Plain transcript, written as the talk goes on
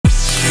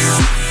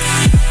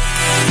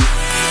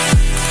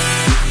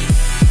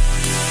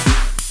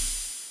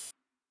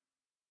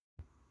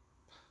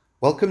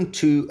Welcome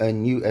to a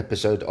new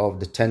episode of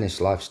the Tennis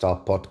Lifestyle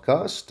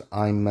Podcast.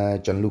 I'm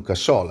Gianluca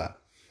Sola.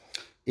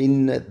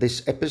 In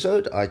this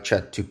episode, I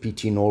chat to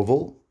PT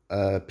Norval.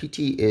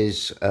 PT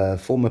is a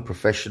former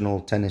professional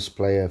tennis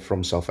player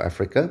from South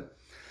Africa.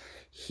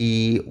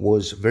 He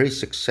was very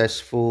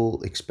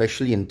successful,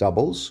 especially in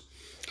doubles,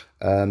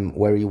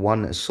 where he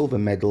won a silver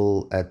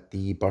medal at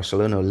the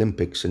Barcelona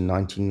Olympics in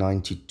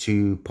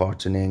 1992,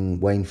 partnering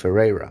Wayne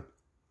Ferreira.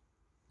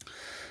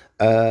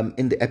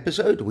 In the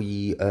episode,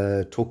 we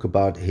talk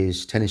about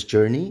his tennis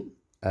journey,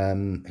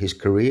 his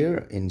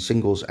career in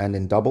singles and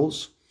in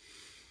doubles.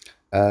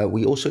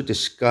 We also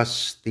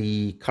discuss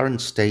the current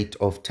state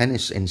of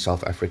tennis in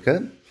South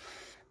Africa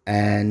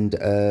and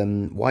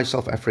why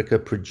South Africa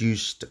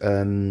produced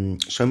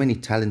so many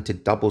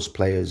talented doubles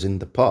players in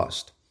the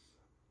past.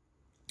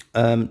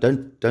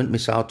 Don't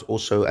miss out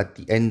also at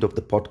the end of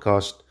the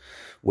podcast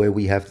where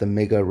we have the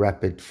mega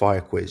rapid fire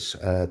quiz.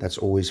 That's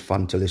always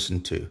fun to listen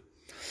to.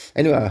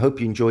 Anyway, I hope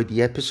you enjoyed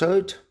the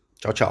episode.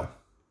 Ciao, ciao.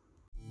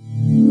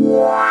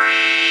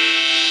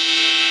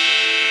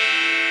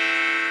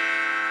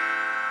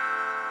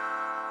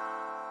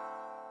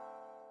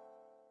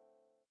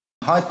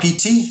 Hi,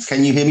 PT.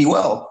 Can you hear me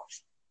well?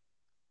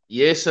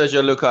 Yes,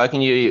 Gianluca, I can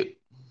hear you.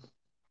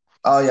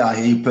 Oh, yeah, I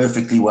hear you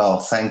perfectly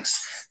well.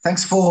 Thanks.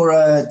 Thanks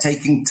for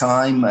taking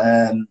time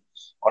on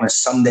a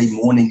Sunday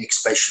morning,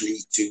 especially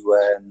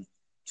to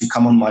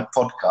come on my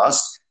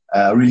podcast.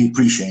 I really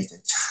appreciate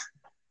it.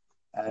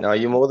 No,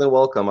 you're more than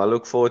welcome. I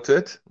look forward to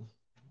it.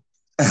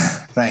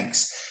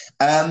 Thanks.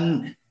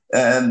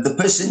 The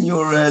person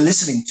you're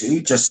listening to,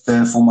 just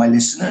for my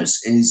listeners,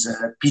 is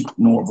Pete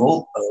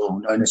Norval,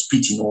 known as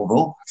PT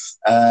Norval.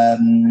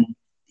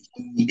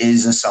 He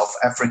is a South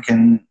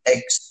African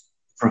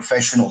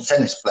ex-professional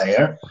tennis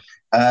player.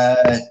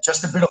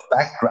 Just a bit of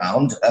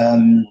background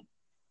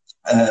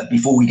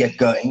before we get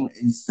going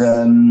is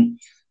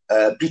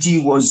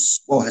PT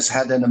has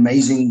had an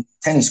amazing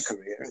tennis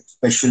career,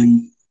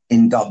 especially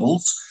in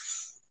doubles.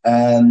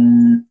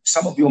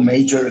 Some of your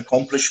major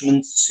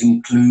accomplishments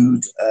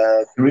include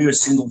career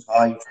singles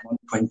high of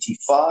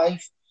 125,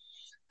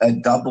 a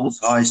doubles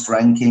highest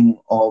ranking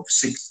of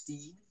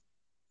 16.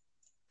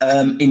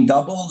 In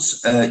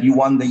doubles, you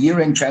won the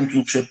year-end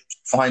championship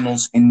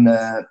finals in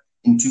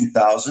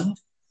 2000,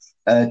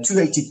 two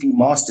ATP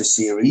Master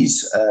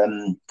Series,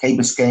 Key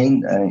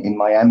Biscayne in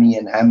Miami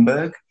and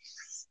Hamburg,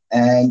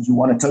 and you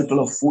won a total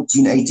of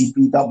 14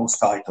 ATP doubles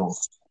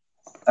titles.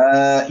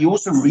 You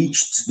also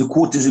reached the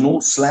quarters in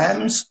all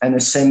slams and a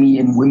semi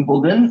in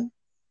Wimbledon,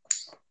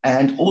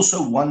 and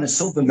also won a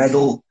silver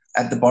medal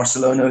at the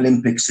Barcelona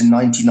Olympics in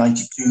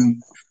 1992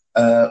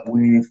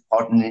 with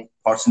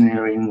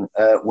partnering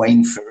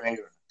Wayne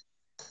Ferreira.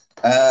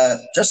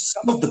 Just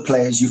some of the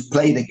players you've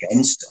played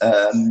against.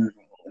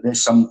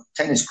 There's some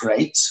tennis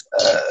greats,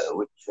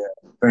 which are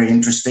very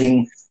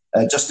interesting.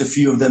 Just a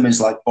few of them is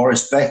like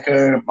Boris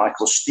Becker,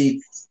 Michael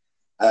Stich,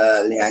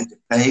 Leander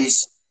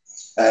Paes,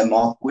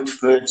 Mark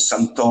Woodford,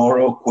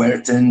 Santoro,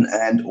 Kuerten,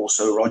 and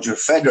also Roger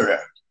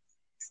Federer.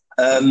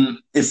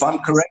 If I'm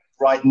correct,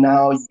 right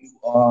now you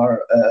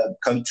are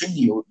coaching.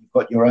 You've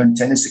got your own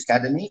tennis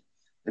academy,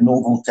 the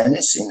Norval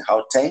Tennis in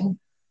Gauteng.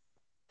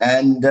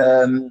 And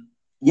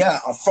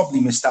I've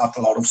probably missed out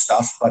a lot of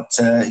stuff, but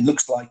it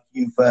looks like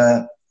you've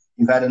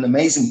had an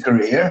amazing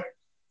career.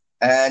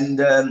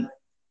 And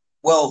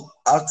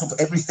out of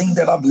everything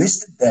that I've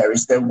listed there,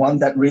 is there one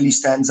that really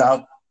stands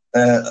out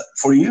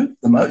for you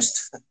the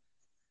most?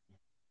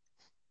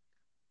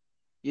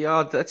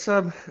 Yeah, that's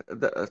always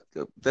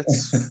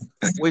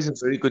a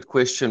very good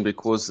question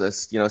because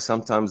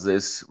sometimes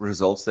there's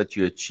results that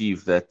you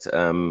achieve that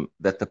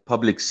the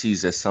public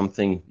sees as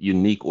something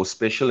unique or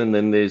special, and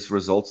then there's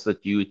results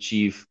that you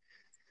achieve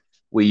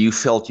where you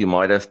felt you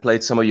might have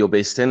played some of your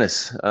best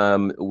tennis,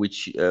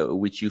 which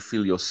you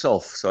feel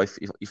yourself. So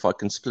if I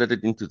can split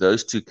it into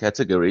those two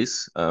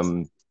categories,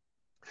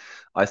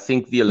 I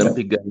think the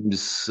Olympic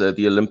Games,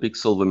 the Olympic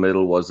silver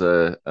medal was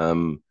a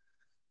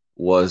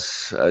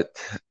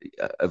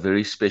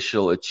very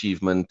special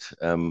achievement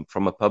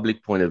from a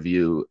public point of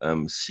view,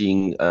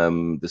 seeing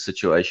the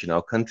situation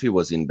our country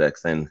was in back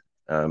then,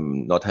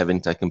 not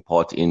having taken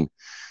part in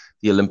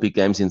the Olympic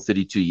Games in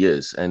 32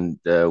 years. And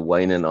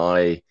Wayne and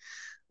I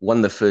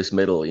won the first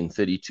medal in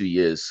 32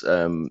 years,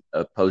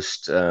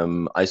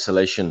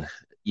 post-isolation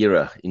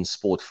era in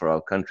sport for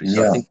our country.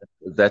 So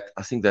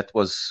I think that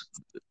was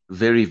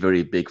very,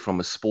 very big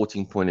from a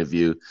sporting point of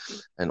view,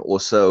 and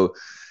also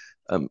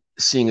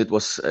seeing it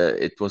was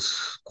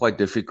quite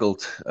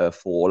difficult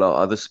for all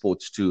our other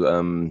sports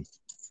to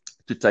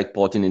take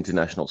part in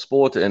international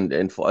sport,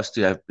 and for us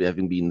to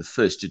having been the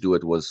first to do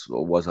it was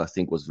I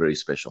think was very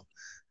special.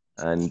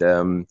 And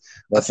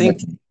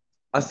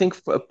I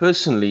think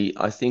personally,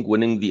 I think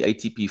winning the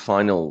ATP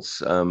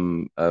finals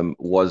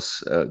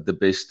was the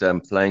best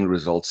playing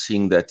result,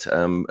 seeing that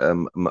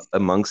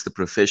amongst the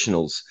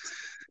professionals,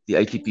 the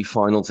ATP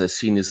finals are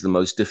seen as the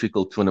most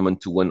difficult tournament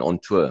to win on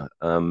tour.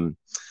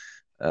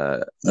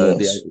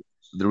 Yes.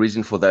 the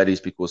reason for that is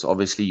because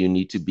obviously you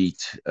need to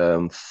beat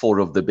 4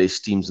 of the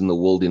best teams in the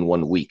world in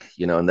 1 week,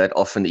 and that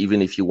often,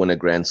 even if you win a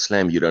Grand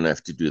Slam, you don't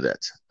have to do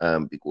that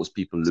because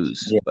people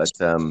lose. Yes.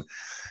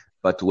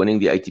 But winning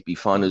the ATP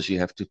finals, you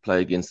have to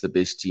play against the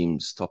best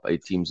teams, top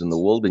 8 teams in the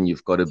world, and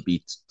you've got to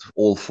beat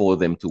all 4 of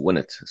them to win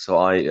it. So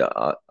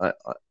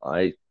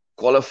I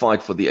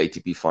qualified for the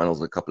ATP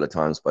finals a couple of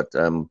times, but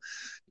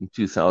in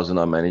 2000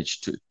 I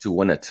managed to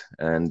win it,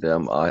 and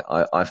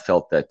I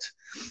felt that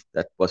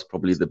was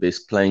probably the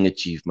best playing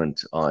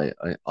achievement I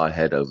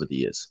had over the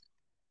years.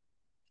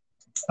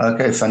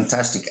 Okay,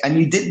 fantastic. And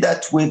you did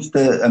that with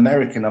the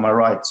American, am I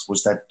right?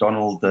 Was that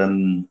Donald?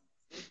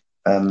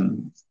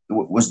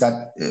 Was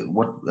that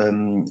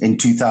in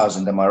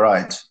 2000? Am I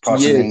right?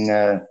 Passing.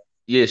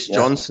 Yes,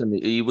 Johnson.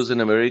 He was an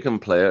American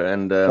player,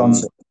 and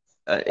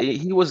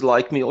he was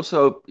like me.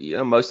 Also,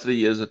 most of the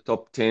years a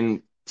top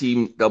 10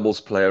 team doubles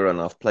player,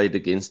 and I've played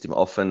against him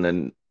often.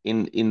 And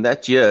in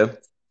that year,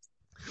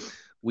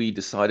 we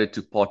decided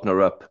to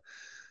partner up,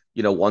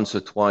 once or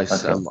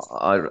twice. Okay.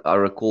 I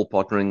recall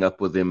partnering up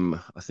with him,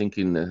 I think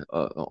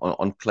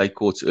on clay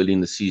courts early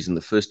in the season.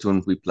 The first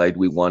tournament we played,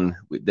 we won.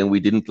 Then we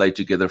didn't play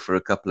together for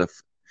a couple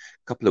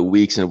of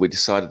weeks, and we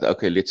decided,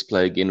 okay, let's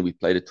play again. We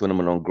played a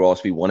tournament on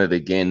grass. We won it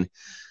again,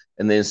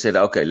 and then said,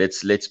 okay,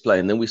 let's play.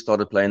 And then we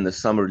started playing the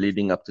summer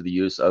leading up to the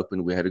US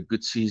Open. We had a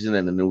good season,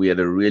 and then we had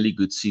a really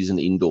good season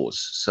indoors.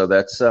 So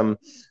that's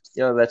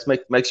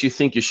that makes you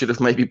think you should have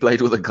maybe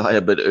played with a guy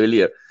a bit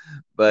earlier,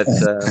 but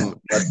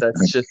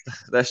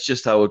that's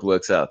just how it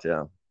works out.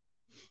 Yeah.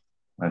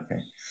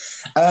 Okay.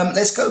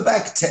 Let's go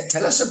back.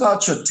 Tell us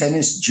about your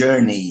tennis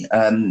journey.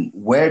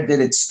 Where did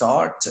it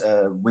start?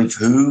 With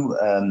who?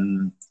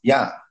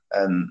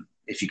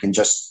 If you can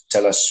just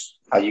tell us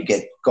how you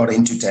got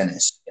into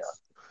tennis.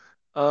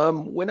 Yeah.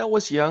 When I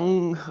was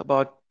young,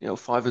 about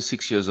 5 or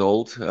 6 years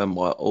old,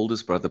 my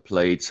oldest brother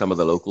played some of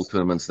the local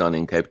tournaments down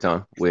in Cape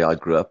Town, where I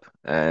grew up,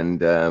 and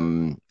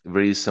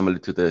very similar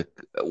to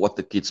what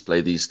the kids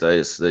play these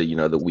days,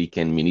 the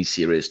weekend mini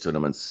series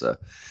tournaments.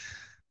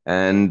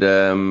 And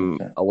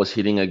I was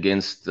hitting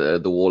against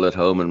the wall at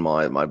home, and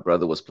my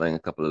brother was playing a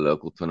couple of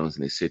local tournaments,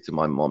 and he said to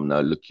my mom,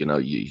 "No, look,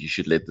 you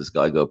should let this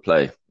guy go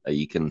play.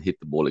 He can hit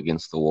the ball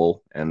against the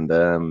wall." And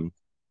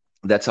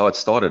that's how it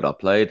started. I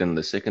played, and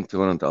the second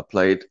tournament I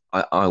played,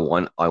 I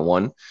won.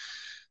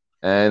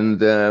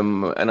 And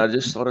I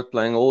just started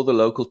playing all the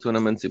local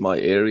tournaments in my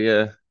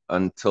area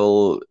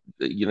until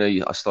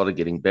I started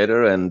getting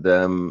better,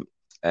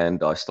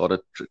 and I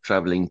started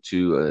traveling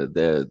to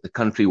the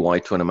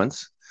countrywide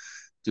tournaments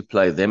to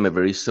play them. Are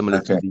very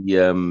similar to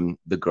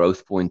the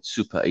Growth Point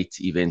Super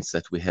 8 events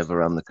that we have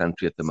around the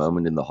country at the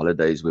moment in the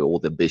holidays, where all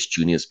the best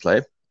juniors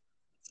play.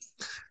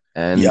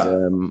 And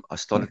I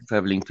started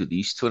traveling to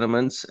these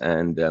tournaments,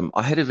 and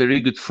I had a very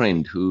good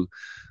friend who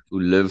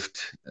lived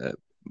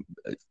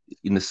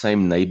in the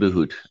same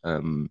neighborhood,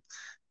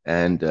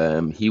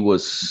 and he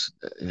was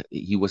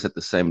at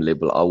the same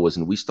level I was,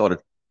 and we started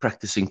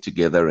practicing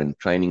together and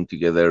training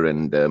together,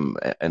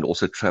 and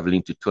also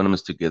traveling to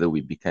tournaments together.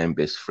 We became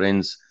best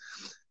friends,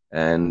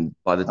 and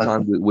by the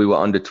time we were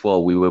under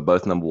 12, we were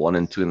both number 1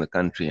 and 2 in the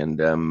country,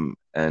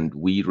 and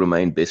we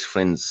remained best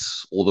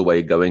friends all the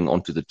way going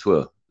onto the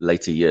tour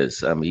later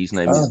years. His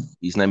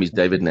name is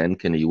David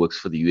Nankin. He works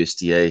for the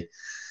USTA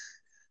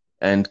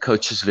and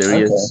coaches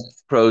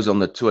various pros on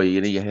the tour.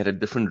 He had a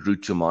different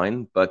route to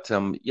mine, but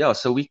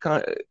so we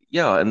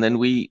and then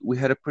we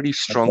had a pretty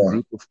strong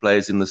group of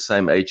players in the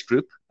same age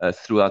group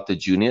throughout the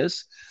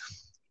juniors,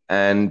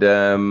 and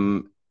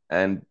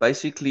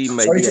basically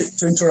maybe. Sorry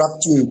to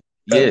interrupt you.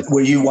 Yes. Were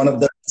you one of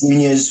the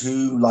juniors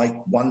who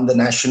won the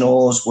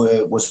nationals?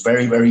 Was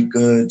very, very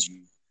good,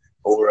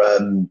 or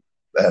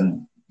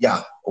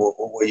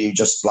or were you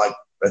just a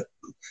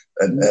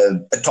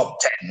top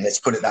 10? Let's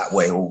put it that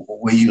way. Or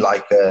were you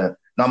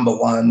number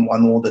 1,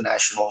 won all the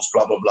nationals,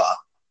 blah blah blah?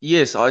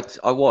 Yes, I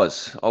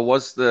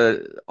was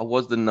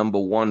the number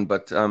 1,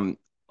 but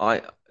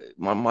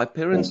my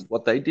parents,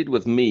 what they did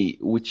with me,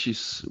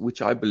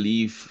 which I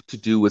believe to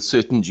do with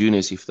certain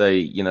juniors, if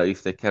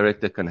their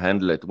character can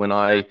handle it. When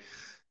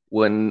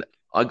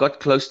I got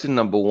close to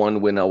number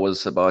 1 when I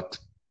was about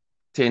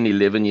 10,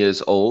 11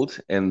 years old,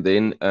 and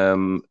then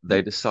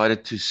they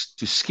decided to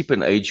skip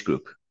an age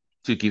group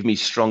to give me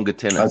stronger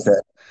tennis. Okay.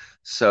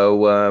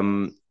 So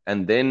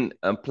and then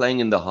playing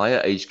in the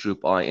higher age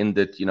group, I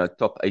ended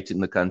top 8 in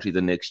the country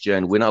the next year.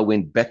 And when I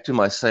went back to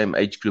my same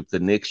age group the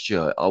next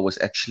year, I was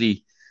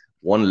actually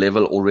 1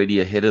 level already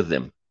ahead of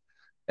them.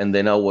 And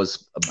then I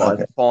was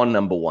by far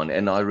number 1.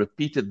 And I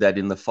repeated that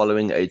in the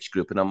following age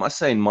group. And I must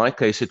say, in my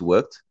case, it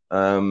worked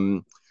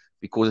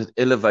because it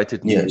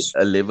elevated me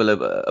a level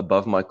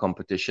above my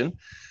competition.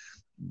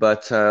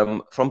 But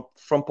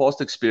from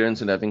past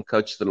experience and having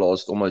coached the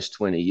last almost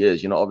 20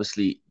 years,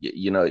 obviously,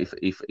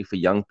 if a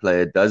young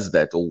player does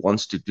that or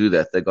wants to do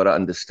that, they got to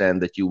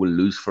understand that you will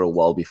lose for a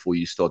while before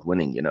you start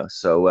winning.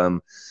 So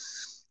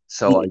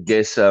I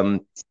guess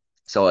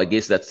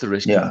that's the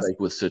risk you take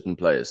with certain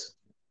players.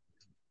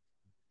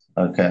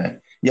 Okay.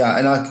 Yeah,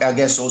 and I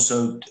guess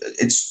also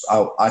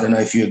I don't know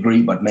if you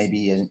agree, but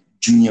maybe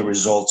junior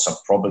results are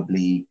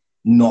probably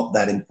not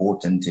that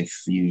important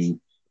if you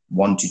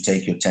want to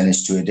take your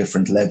tennis to a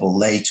different level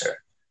later.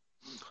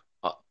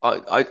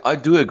 I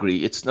do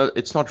agree. It's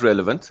not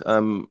relevant.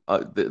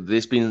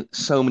 There's been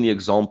so many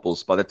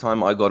examples. By the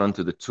time I got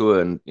onto the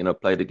tour and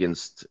played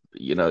against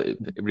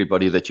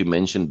everybody that you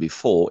mentioned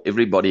before,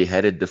 everybody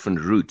had a different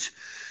route.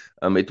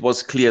 It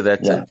was clear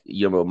that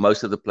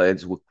most of the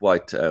players were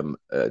quite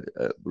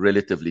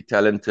relatively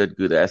talented,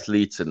 good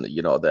athletes, and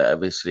they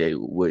obviously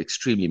were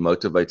extremely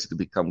motivated to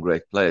become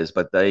great players.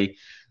 But they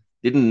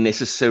didn't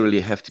necessarily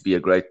have to be a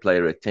great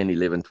player at 10,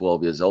 11,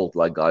 12 years old,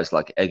 like guys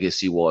like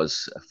Agassi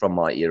was from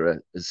my era,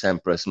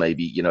 Sampras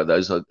maybe.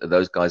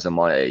 Those guys are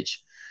my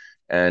age,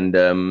 and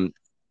some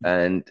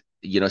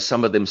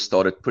of them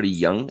started pretty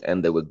young,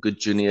 and they were good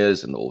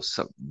juniors and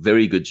also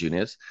very good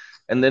juniors.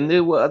 And then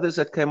there were others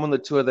that came on the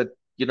tour that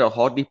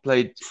hardly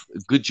played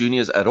good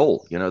juniors at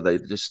all. They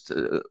just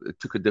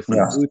took a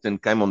different route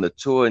and came on the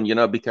tour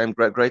and became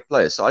great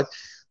players. So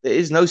there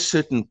is no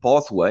certain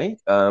pathway.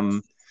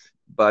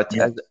 But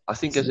I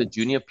think as a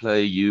junior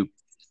player, you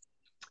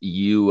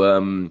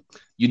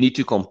need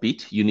to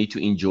compete. You need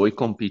to enjoy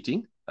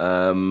competing.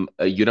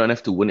 You don't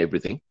have to win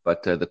everything,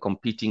 but the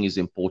competing is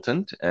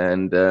important.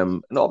 And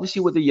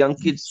obviously with the young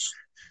kids,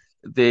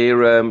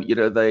 they're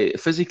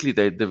physically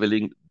they're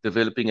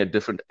developing at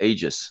different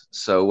ages.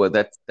 So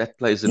that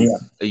plays a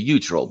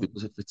huge role,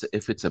 because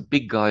if it's a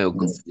big guy or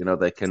girl,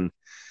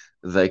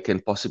 they can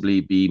possibly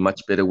be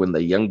much better when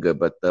they're younger,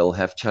 but they'll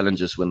have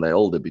challenges when they're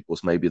older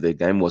because maybe their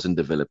game wasn't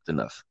developed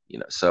enough.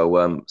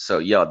 So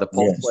the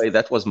pathway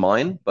that was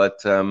mine,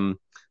 but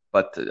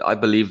I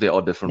believe there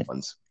are different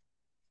ones.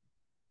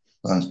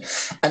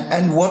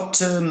 And what,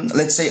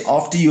 let's say,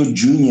 after your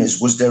juniors,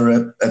 was there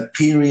a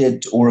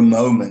period or a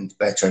moment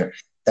better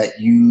that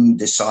you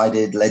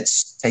decided,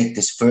 let's take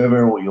this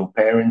further, or your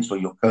parents or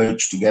your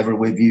coach together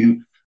with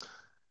you?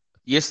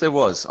 Yes, there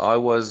was. I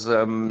was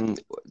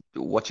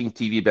watching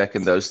TV back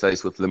in those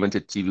days with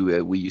limited TV,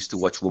 where we used to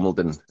watch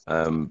Wimbledon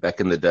back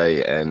in the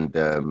day, and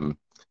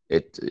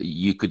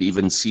you could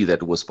even see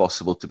that it was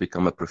possible to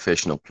become a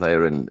professional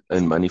player and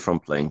earn money from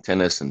playing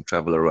tennis and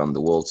travel around the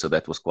world. So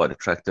that was quite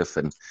attractive.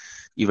 And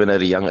even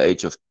at a young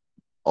age of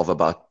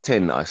about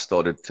 10, I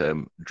started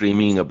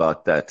dreaming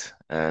about that,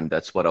 and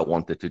that's what I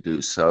wanted to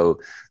do.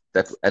 So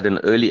that at an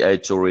early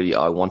age already,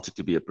 I wanted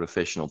to be a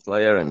professional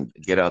player and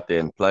get out there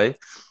and play.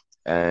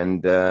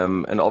 And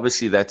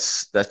obviously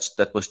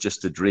that was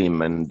just a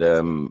dream. And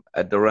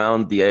at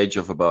around the age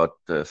of about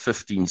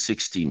 15,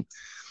 16,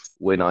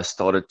 when I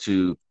started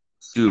to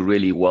do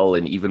really well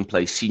and even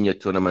play senior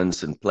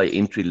tournaments and play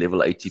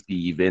entry-level ATP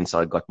events,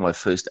 I got my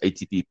first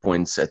ATP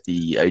points at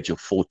the age of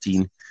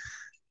 14,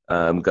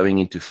 going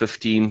into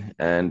 15.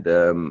 And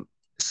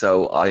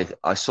so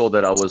I saw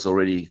that I was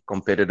already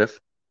competitive.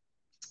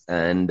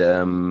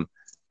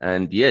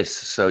 And yes,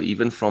 so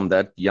even from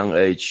that young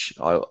age,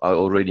 I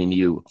already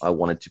knew I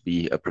wanted to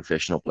be a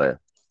professional player.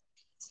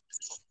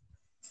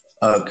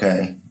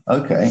 Okay.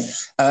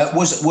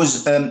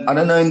 Was I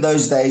don't know, in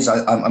those days,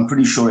 I'm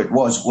pretty sure it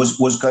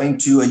was going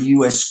to a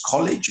US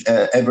college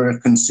ever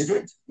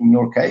considered in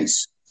your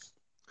case?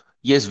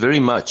 Yes, very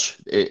much.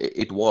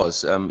 It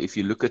was. If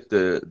you look at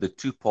the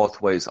two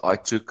pathways I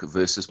took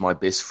versus my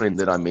best friend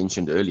that I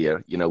mentioned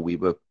earlier, we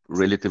were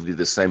relatively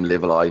the same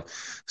level. I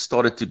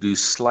started to do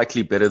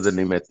slightly better than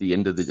him at the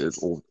end of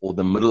or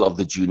the middle of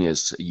the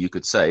juniors, you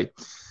could say.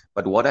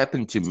 But what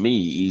happened to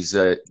me is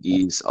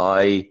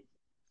I,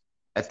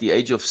 at the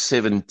age of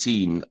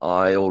 17,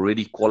 I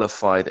already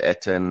qualified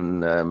at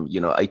an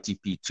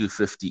ATP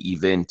 250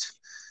 event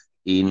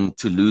in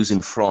Toulouse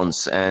in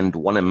France, and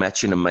won a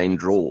match in a main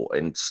draw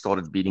and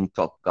started beating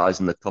top guys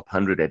in the top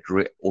 100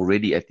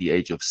 already at the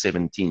age of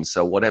 17.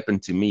 So what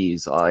happened to me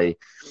is I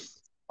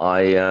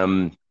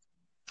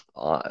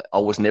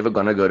was never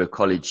going to go to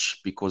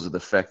college, because of the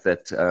fact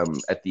that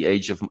at the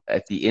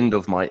end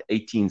of my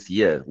 18th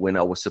year, when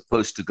I was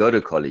supposed to go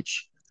to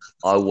college,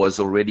 I was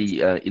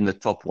already in the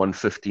top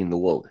 150 in the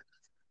world.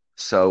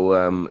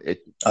 So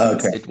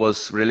it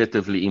was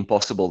relatively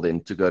impossible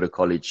then to go to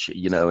college,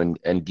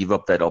 and give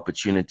up that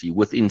opportunity.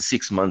 Within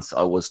 6 months,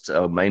 I was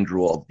main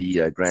draw of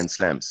the Grand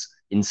Slams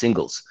in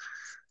singles.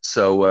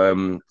 So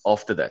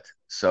after that,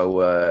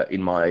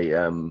 in my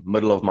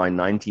middle of my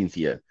 19th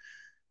year,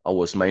 I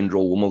was main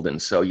draw Wimbledon.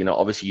 So,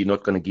 obviously you're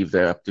not going to give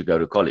that up to go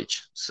to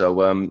college.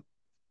 So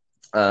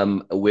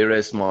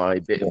whereas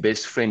my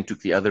best friend took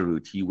the other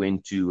route, he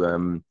went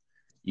to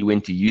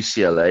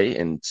UCLA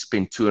and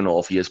spent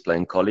 2.5 years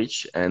playing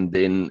college, and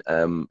then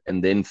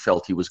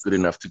felt he was good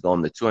enough to go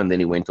on the tour, and then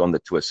he went on the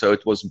tour. So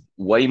it was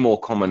way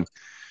more common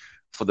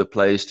for the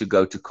players to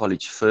go to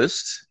college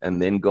first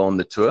and then go on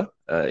the tour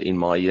in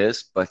my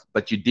years.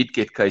 But you did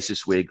get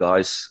cases where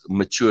guys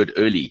matured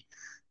early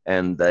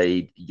and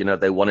they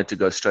wanted to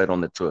go straight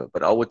on the tour.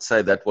 But I would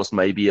say that was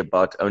maybe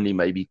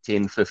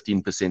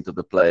 10-15% of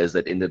the players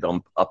that ended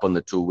up on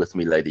the tour with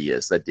me later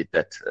years that did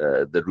that,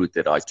 the route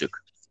that I took.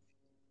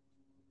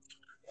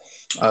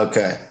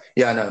 Okay.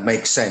 Yeah, no, it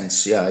makes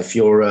sense. Yeah, if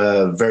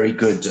you're very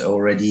good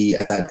already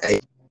at that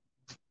age,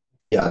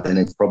 then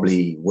it's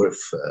probably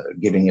worth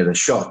giving it a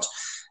shot.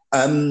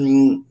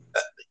 Um,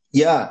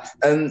 are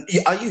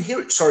you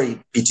hearing? Sorry,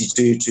 Peter,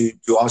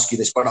 to ask you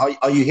this, but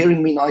are you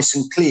hearing me nice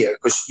and clear?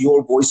 Because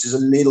your voice is a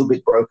little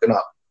bit broken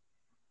up.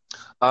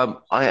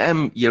 I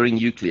am hearing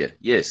you clear.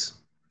 Yes.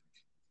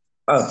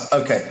 Oh,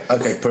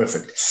 okay,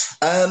 perfect.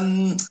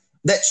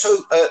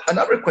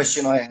 Another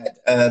question I had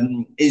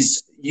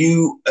is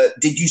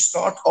did you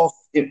start off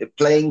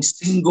playing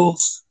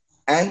singles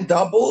and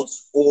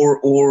doubles,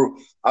 or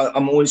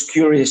I'm always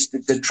curious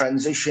the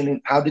transition.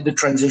 How did the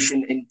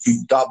transition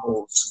into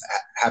doubles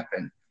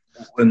happen?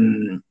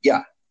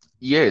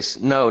 Yes.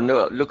 No.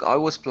 Look, I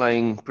was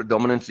playing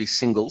predominantly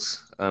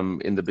singles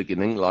in the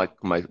beginning, like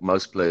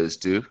most players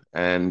do.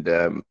 And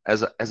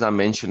as I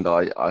mentioned,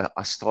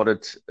 I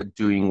started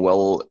doing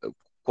well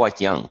quite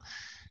young,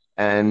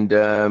 and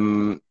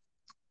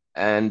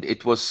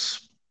it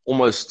was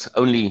almost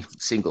only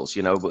singles.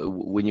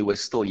 When you were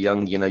still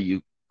young,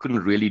 you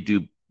couldn't really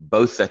do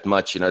both that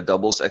much.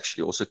 Doubles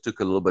actually also took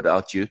a little bit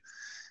out you,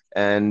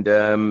 and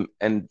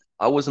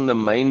I was in the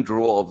main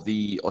draw of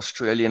the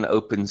Australian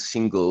Open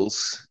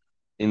singles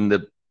in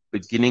the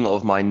beginning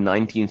of my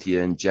 19th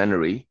year in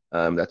January.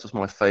 That was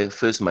my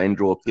first main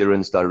draw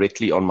appearance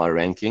directly on my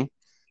ranking.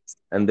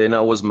 And then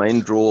I was main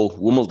draw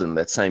Wimbledon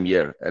that same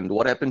year. And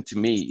what happened to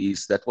me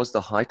is that was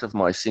the height of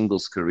my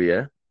singles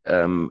career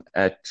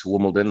at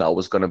Wimbledon. I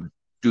was going to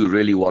do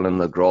really well in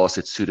the grass.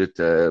 It suited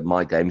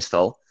my game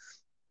style.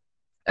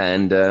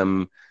 And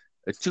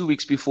 2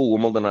 weeks before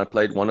Wimbledon, I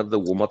played one of the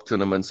warm-up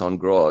tournaments on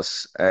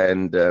grass.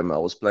 And I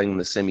was playing in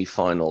the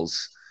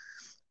semi-finals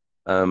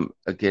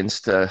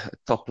against a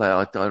top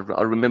player.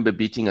 I remember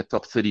beating a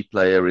top 30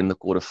 player in the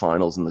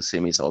quarterfinals and the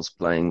semis. I was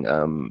playing,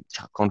 I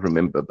can't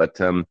remember, but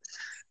it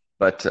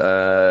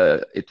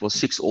was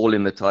 6-6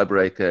 in the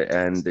tiebreaker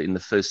and in the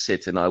first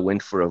set, and I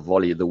went for a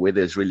volley. The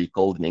weather is really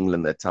cold in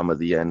England that time of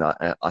the year, and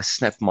I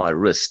snapped my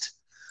wrist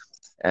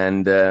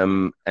and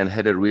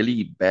had a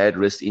really bad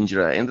wrist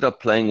injury. I ended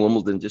up playing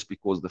Wimbledon just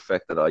because of the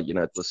fact that I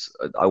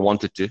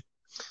wanted to.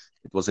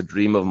 It was a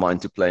dream of mine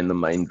to play in the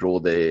main draw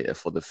there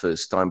for the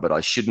first time, but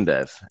I shouldn't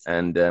have.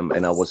 And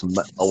I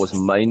was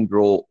main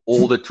draw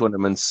all the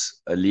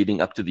tournaments leading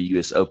up to the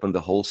US Open,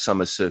 the whole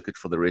summer circuit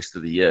for the rest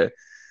of the year.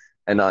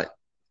 And I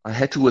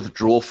had to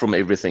withdraw from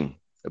everything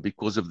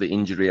because of the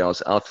injury. I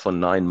was out for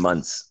 9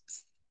 months.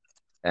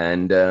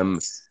 And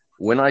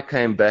when I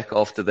came back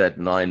after that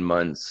 9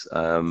 months,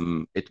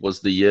 it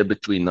was the year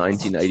between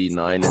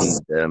 1989 and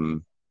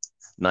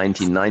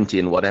 1990,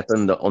 and what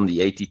happened on the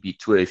ATP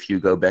Tour, if you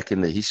go back in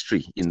the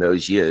history in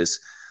those years,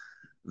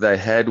 they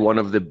had one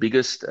of the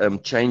biggest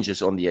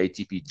changes on the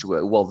ATP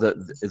Tour. Well,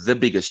 the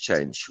biggest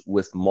change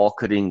with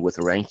marketing, with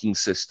ranking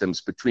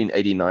systems between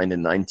 89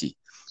 and 90.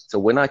 So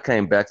when I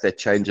came back, that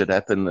change had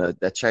happened.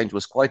 That change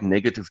was quite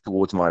negative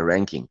towards my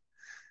ranking.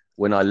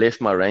 When I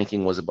left, my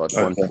ranking was about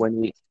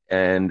 120.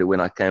 And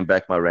when I came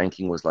back, my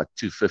ranking was like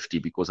 250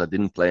 because I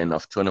didn't play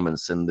enough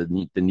tournaments. And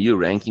the new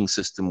ranking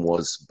system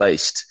was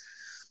based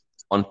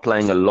on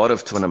playing a lot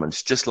of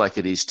tournaments, just like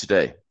it is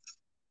today.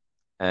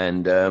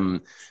 And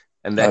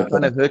that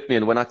kind of hurt me.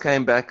 And when I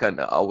came back, and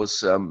I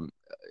was,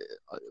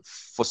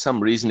 for some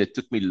reason, it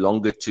took me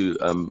longer to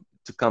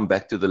come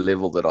back to the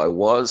level that I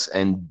was.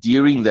 And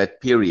during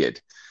that period,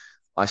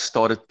 I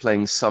started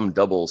playing some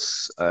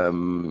doubles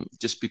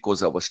just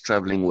because I was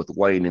traveling with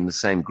Wayne in the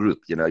same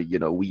group.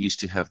 We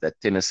used to have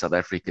that Tennis South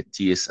Africa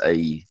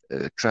TSA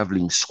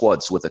traveling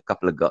squads with a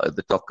couple of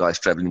the top guys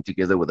traveling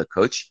together with a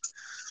coach.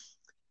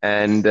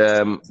 And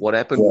what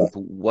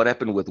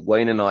happened with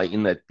Wayne and I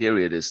in that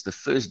period is the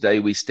first day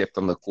we stepped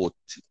on the court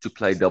to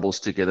play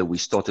doubles together, we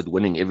started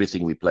winning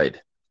everything we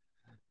played.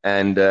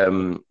 And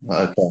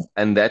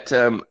that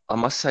I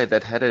must say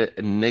that had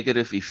a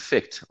negative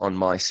effect on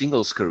my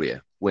singles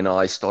career when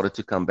I started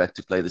to come back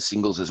to play the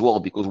singles as well.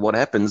 Because what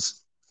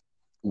happens,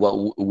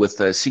 with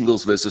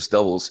singles versus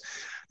doubles,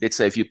 let's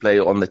say if you play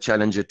on the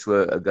Challenger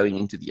Tour going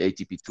into the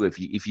ATP Tour,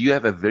 if you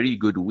have a very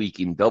good week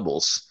in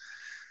doubles,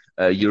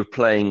 you're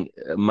playing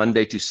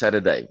Monday to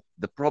Saturday.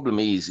 The problem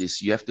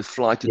is you have to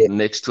fly to the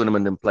next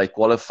tournament and play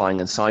qualifying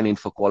and sign in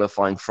for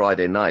qualifying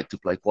Friday night to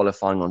play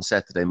qualifying on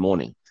Saturday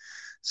morning.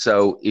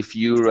 So if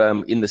you're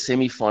in the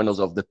semifinals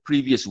of the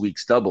previous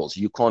week's doubles,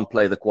 you can't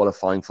play the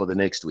qualifying for the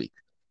next week.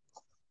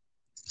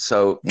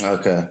 So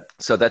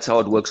that's how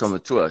it works on the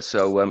tour.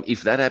 So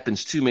if that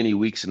happens too many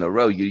weeks in a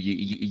row,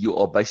 you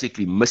are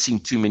basically missing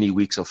too many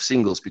weeks of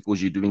singles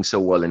because you're doing so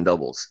well in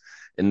doubles.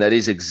 And that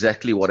is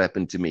exactly what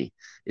happened to me.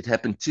 It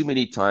happened too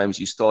many times.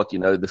 You start,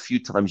 the few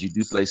times you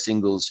do play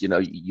singles,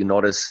 you're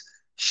not as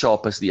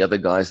sharp as the other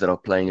guys that are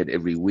playing it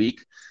every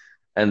week.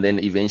 And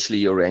then eventually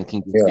your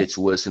ranking gets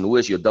worse and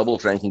worse. Your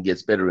doubles ranking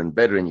gets better and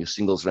better, and your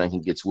singles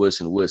ranking gets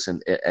worse and worse.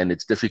 And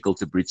it's difficult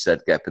to bridge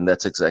that gap. And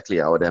that's exactly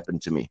how it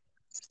happened to me.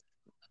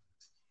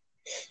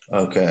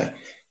 Okay.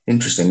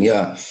 Interesting.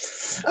 Yeah.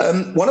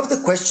 One of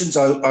the questions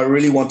I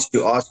really wanted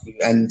to ask you,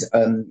 and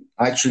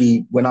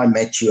actually, when I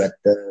met you at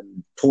the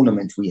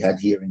tournament we had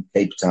here in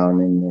Cape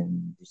Town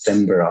in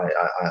December,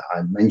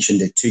 I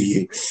mentioned it to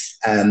you.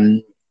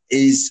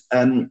 is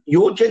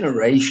your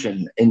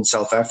generation in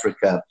South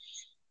Africa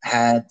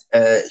had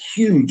a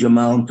huge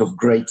amount of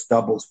great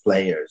doubles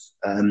players.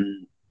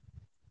 I'm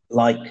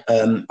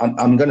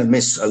going to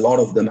miss a lot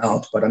of them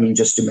out, but I mean,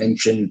 just to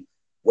mention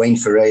Wayne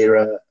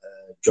Ferreira,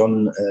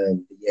 John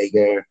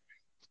Jaeger,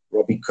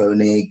 Robbie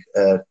Koenig,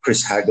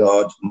 Chris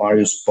Haggard,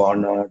 Marius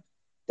Barnard,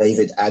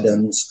 David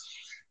Adams.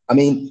 I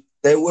mean,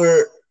 there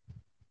were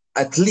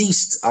at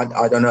least,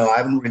 I don't know, I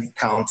haven't really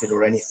counted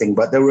or anything,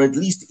 but there were at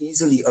least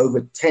easily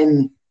over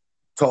 10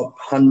 top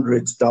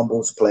 100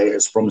 doubles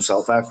players from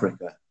South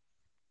Africa.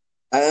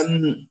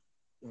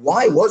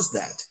 Why was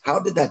that? How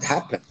did that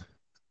happen?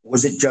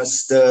 Was it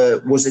just,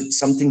 was it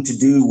something to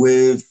do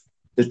with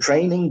the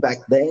training back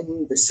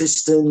then, the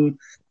system,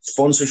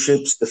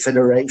 sponsorships, the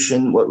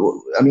federation?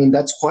 I mean,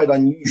 that's quite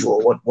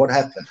unusual. What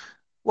happened?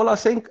 Well, I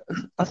think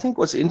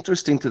what's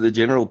interesting to the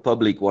general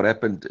public, what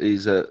happened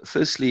is,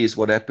 firstly, is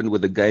what happened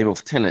with the game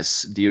of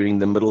tennis during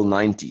the middle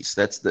 90s.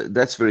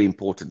 That's very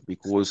important,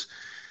 because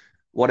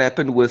what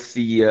happened with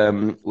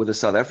the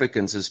South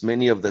Africans is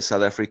many of the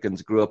South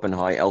Africans grew up in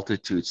high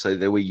altitude, so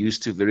they were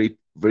used to very,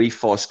 very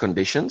fast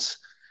conditions.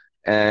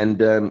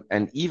 And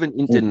even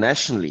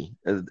internationally,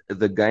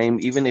 the game,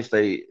 even if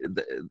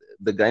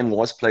the game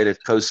was played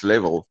at coast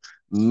level,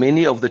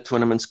 many of the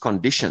tournament's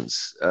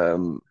conditions,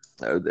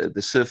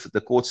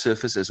 the court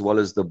surface as well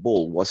as the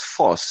ball was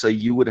fast. So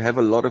you would have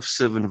a lot of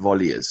serve and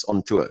volleyers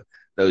on tour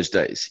those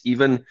days,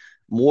 even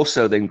more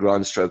so than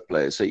ground stroke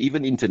players. So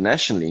even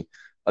internationally,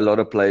 a lot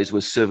of players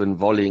were serve and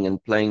volleying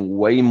and playing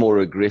way more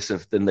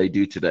aggressive than they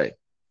do today.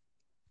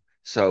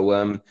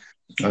 So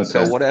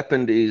So what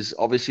happened is,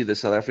 obviously the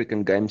South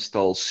African game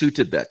style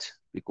suited that,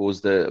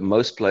 because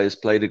most players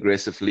played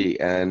aggressively,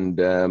 and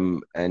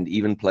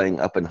even playing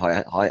up in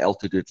high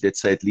altitude.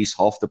 Let's say at least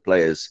half the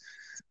players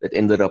that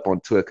ended up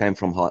on tour came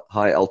from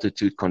high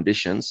altitude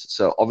conditions.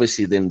 So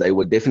obviously then they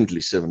were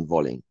definitely serve and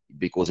volleying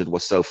because it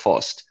was so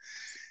fast.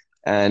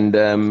 And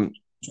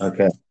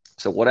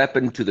so what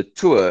happened to the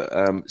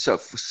tour? So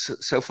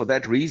for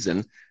that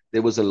reason,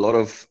 there was a lot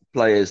of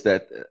players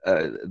that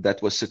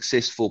were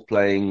successful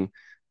playing,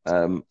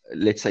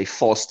 let's say,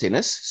 fast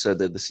tennis. So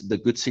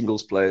the good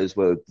singles players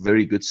were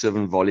very good serve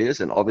and volleyers.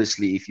 And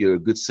obviously, if you're a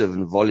good serve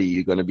and volley,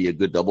 you're going to be a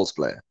good doubles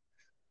player,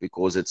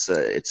 because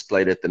it's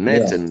played at the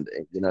net, and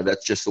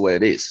that's just the way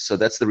it is. So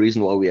that's the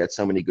reason why we had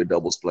so many good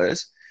doubles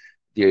players.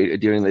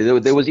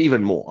 There was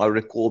even more. I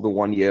recall the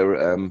one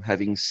year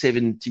having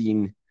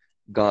 17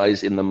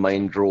 guys in the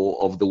main draw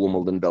of the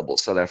Wimbledon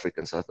doubles, South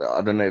Africans.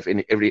 I don't know if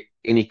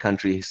any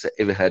country has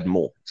ever had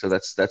more. So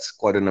that's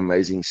quite an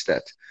amazing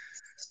stat.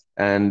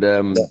 And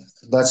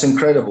that's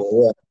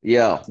incredible.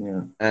 Yeah.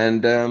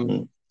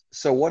 And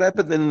so what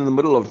happened then in the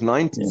middle of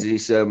 90s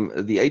is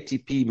the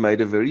ATP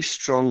made a very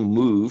strong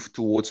move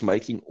towards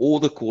making all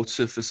the court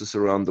surfaces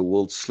around the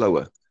world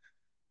slower.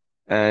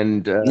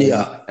 And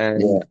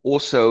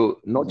also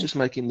not just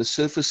making the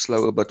surface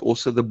slower, but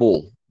also the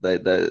ball.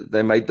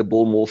 They made the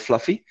ball more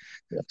fluffy.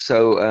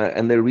 So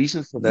and the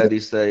reason for that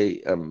is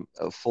they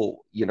for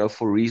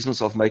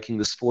reasons of making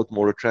the sport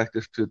more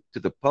attractive to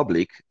the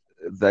public,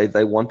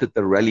 they wanted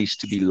the rallies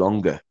to be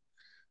longer,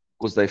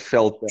 because they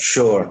felt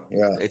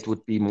that it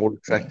would be more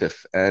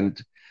attractive. And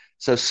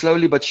so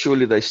slowly but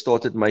surely they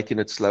started making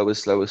it slower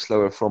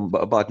from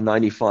about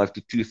 95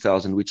 to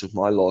 2000, which was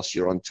my last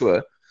year on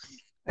tour.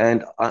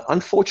 And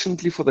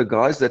unfortunately for the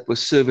guys that were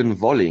serve and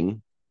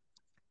volleying,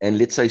 and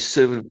let's say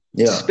serve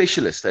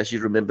specialists, as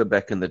you remember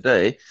back in the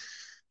day,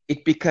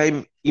 it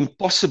became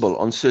impossible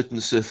on certain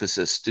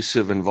surfaces to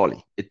serve and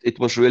volley. It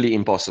was really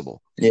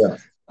impossible.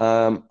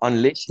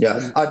 Unless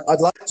I'd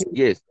like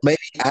to maybe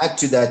add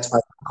to that.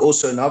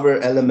 Also,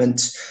 another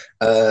element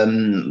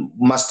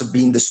must have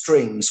been the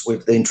strings.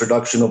 With the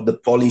introduction of the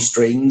poly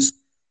strings,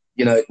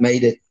 it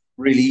made it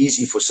really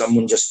easy for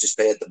someone just to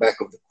stay at the back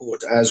of the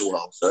court as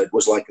well. So it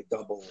was like a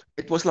double.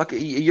 It was like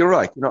you're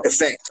right.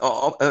 Effect.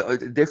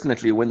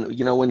 Definitely. When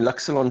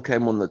Luxilon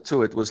came on the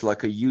tour, it was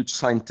like a huge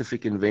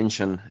scientific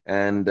invention,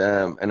 and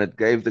it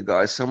gave the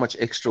guys so much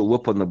extra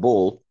whip on the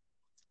ball.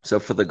 So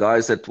for the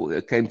guys that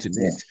came to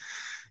net,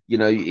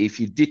 if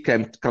you did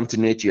come to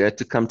net, you had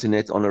to come to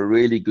net on a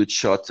really good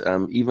shot.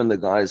 Even the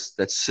guys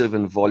that serve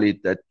and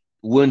volleyed that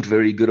weren't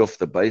very good off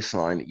the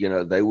baseline,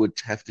 they would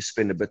have to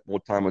spend a bit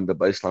more time on the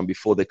baseline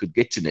before they could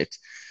get to net.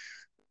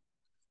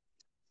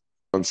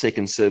 On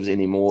second serves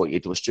anymore,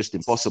 it was just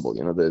impossible.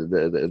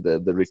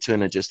 The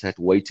returner just had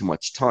way too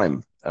much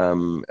time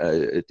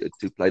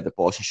to play the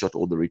passing shot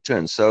or the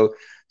return. So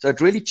it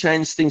really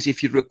changed things.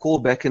 If you recall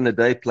back in the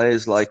day,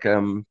 players like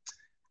Tim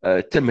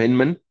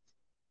Henman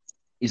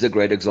is a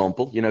great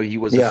example. He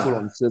was a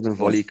full-on serve and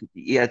volley.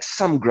 He had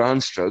some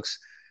ground strokes,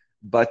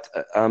 but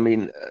I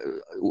mean,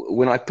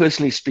 when I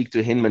personally speak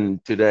to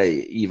Henman today,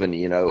 even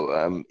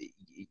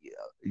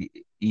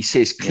he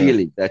says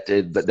clearly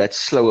that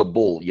slower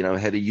ball,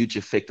 had a huge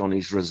effect on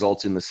his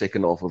results in the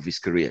second half of his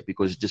career,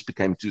 because it just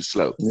became too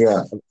slow.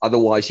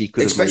 Otherwise, he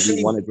could have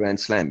maybe won a Grand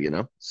Slam.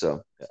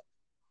 So.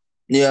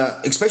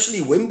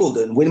 Especially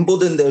Wimbledon.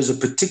 Wimbledon, there's a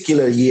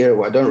particular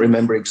year, I don't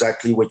remember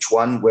exactly which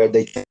one, where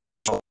they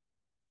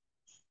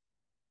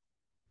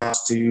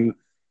to,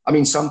 I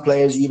mean, some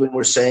players even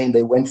were saying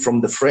they went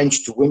from the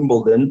French to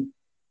Wimbledon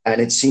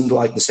and it seemed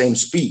like the same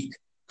speed.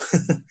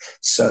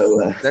 So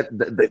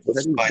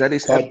that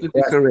is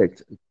absolutely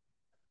correct.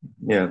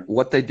 Yeah.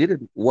 What they did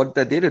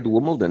at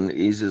Wimbledon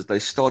is they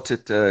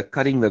started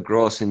cutting the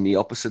grass in the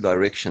opposite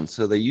direction.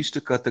 So they used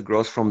to cut the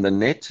grass from the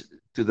net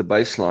to the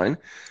baseline.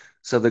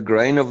 So the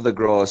grain of the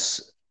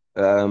grass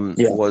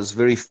was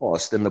very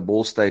fast and the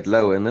ball stayed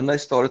low. And then they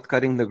started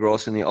cutting the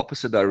grass in the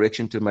opposite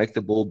direction to make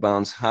the ball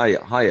bounce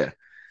higher.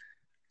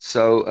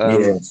 So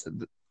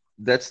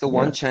that's the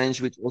one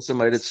change which also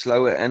made it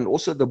slower. And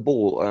also the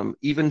ball.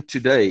 Even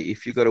today,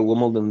 if you go to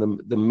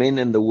Wimbledon, the men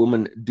and the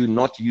women do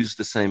not use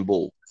the same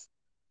ball.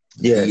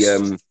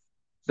 Yes.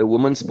 The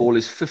women's ball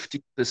is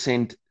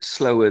 50%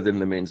 slower than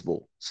the men's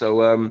ball.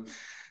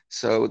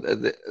 So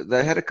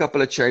they had a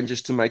couple of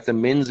changes to make the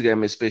men's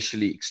game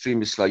especially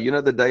extremely slow. You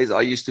know, the days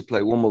I used to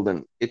play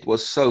Wimbledon, it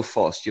was so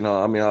fast. You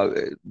know, I mean, I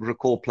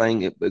recall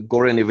playing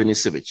Goran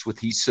Ivanisevic with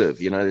his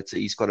serve. You know,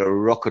 he's got a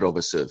rocket of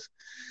a serve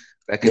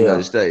back in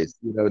those days.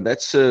 You know,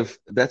 that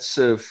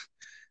serve,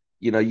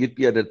 you know, you'd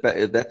be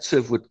that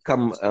serve would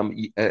come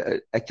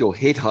at your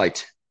head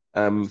height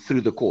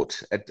through the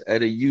court at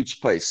a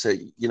huge pace. So,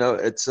 you know,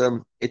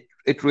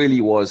 it really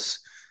was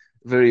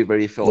very,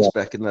 very fast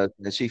back in those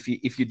days. So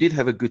if you did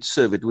have a good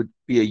serve, it would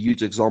be a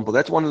huge example.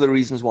 That's one of the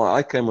reasons why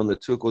I came on the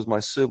tour, because my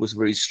serve was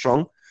very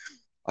strong.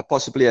 I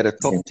possibly had a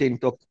top 10,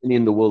 top 20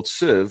 in the world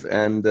serve,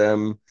 and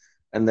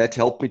that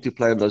helped me to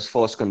play in those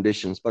fast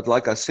conditions. But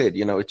like I said,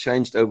 you know, it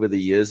changed over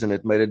the years, and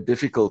it made it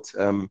difficult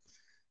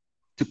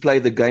to play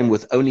the game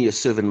with only a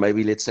serve and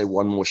maybe, let's say,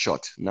 one more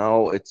shot.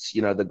 Now it's,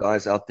 you know, the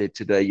guys out there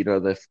today, you know,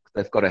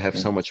 they've got to have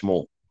so much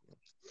more.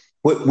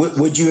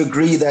 Would you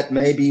agree that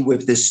maybe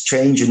with this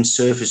change in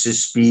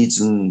surfaces,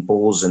 speeds and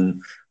balls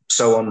and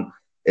so on,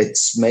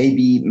 it's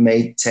maybe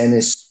made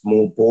tennis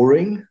more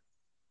boring?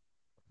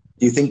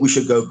 Do you think we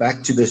should go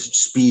back to the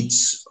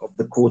speeds of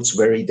the courts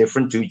very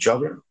different to each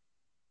other?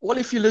 Well,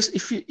 if you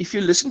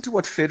listen to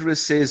what Federer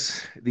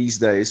says these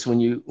days,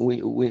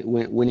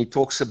 when he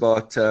talks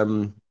about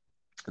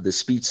the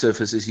speed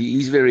surfaces,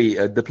 he's very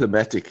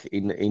diplomatic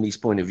in his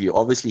point of view.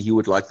 Obviously, he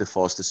would like the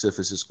faster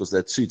surfaces because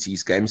that suits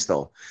his game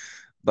style.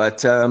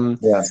 But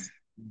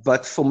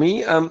but for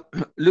me,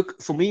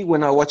 look, for me,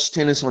 when I watch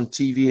tennis on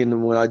TV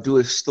and when I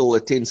do still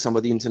attend some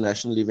of the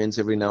international events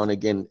every now and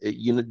again,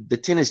 you know, the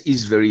tennis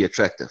is very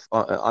attractive.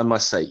 I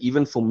must say,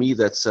 even for me,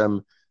 that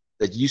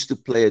used to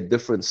play a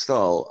different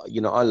style.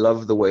 You know, I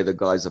love the way the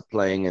guys are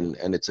playing,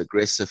 and it's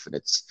aggressive, and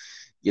it's,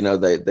 you know,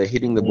 they're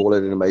hitting the ball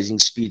at an amazing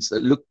speed. So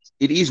look,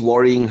 it is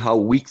worrying how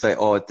weak they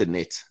are at the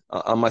net.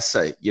 I must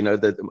say, you know,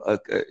 that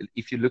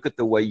if you look at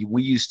the way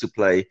we used to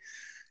play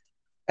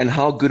and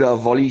how good our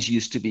volleys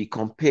used to be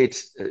compared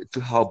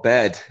to how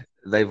bad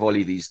they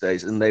volley these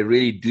days, and they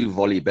really do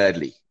volley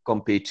badly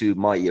compared to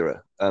my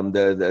era,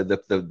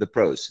 the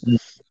pros.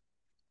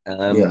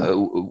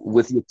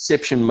 With the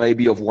exception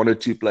maybe of one or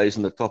two players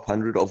in the top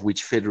 100, of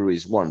which Federer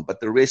is one, but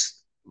the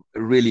rest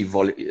really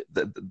volley.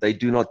 They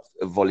do not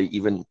volley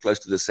even close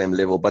to the same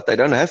level, but they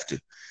don't have to.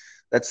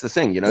 That's the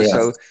thing, you know.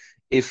 So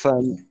if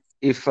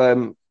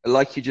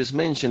like you just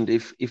mentioned,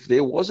 if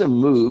there was a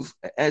move,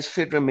 as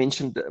Federer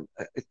mentioned,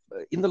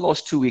 in the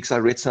last 2 weeks, I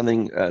read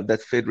something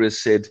that Federer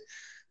said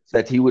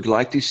that he would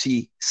like to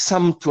see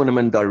some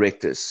tournament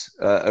directors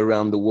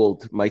around the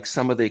world make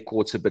some of their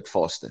courts a bit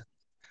faster.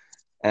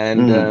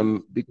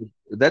 And because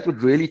that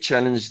would really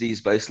challenge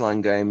these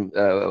baseline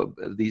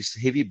these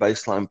heavy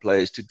baseline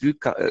players to do.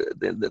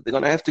 They're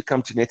going to have to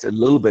come to net a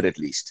little bit at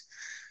least.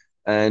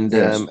 And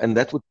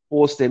that would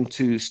force them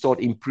to start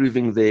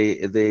improving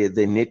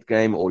their net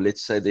game, or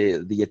let's say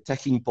the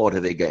attacking part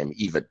of their game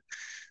even.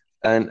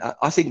 And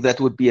I think that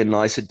would be a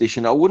nice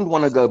addition. I wouldn't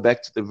want to go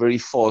back to the very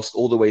fast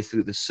all the way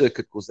through the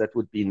circuit, because that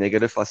would be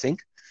negative, I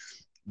think.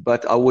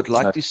 But I would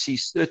like to see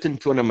certain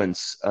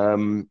tournaments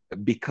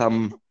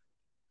become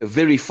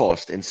very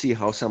fast and see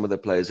how some of the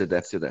players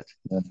adapt to that.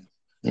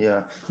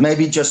 Yeah,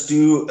 maybe just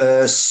do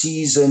a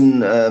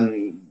season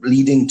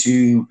leading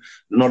to,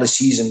 not a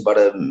season, but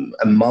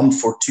a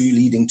month or two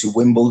leading to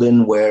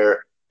Wimbledon,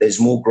 where there's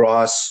more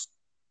grass,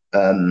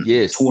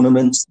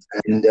 tournaments,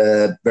 and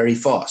very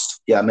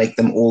fast. Yeah, make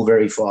them all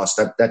very fast.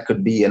 That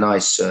could be a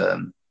nice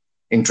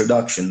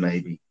introduction,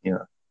 maybe.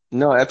 Yeah.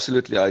 No,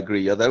 absolutely, I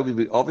agree. Yeah, that would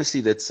be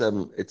obviously that's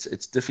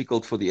it's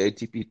difficult for the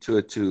ATP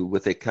Tour to,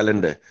 with their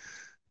calendar,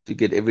 to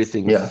get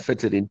everything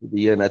fitted into the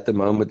year. And at the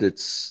moment,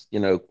 it's, you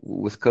know,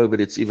 with COVID,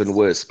 it's even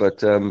worse.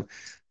 But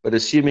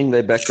assuming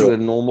they're back to a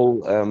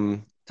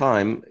normal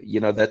time, you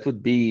know, that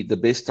would be the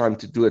best time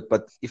to do it.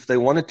 But if they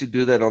wanted to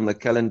do that on the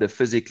calendar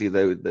physically,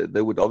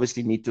 they would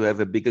obviously need to have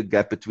a bigger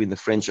gap between the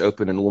French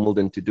Open and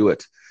Wimbledon to do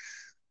it.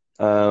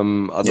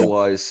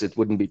 Otherwise, it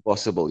wouldn't be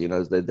possible. You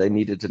know, they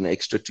needed an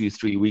extra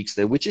 2-3 weeks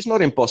there, which is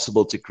not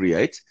impossible to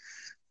create.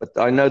 But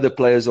I know the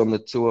players on the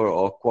tour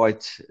are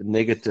quite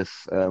negative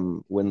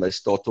when they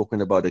start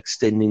talking about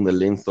extending the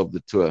length of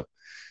the tour.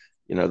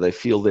 they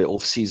feel their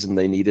off season,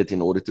 they need it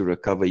in order to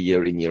recover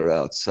year in, year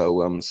out.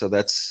 So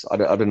that's, I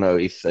don't know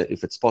if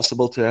it's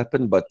possible to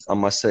happen, but I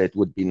must say it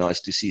would be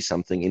nice to see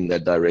something in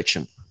that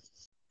direction.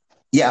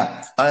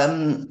 Yeah.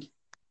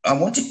 I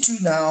wanted to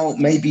now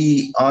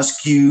maybe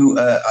ask you,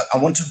 I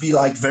want to be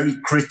like very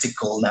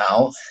critical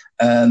now,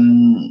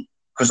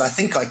 because I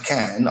think I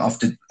can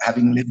after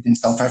having lived in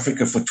South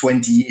Africa for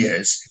 20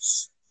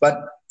 years. But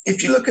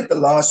if you look at the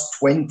last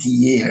 20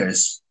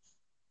 years,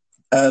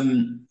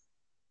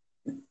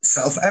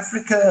 South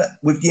Africa,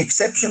 with the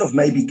exception of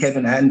maybe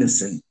Kevin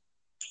Anderson,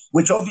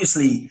 which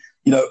obviously,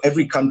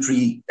 every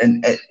country,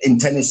 and in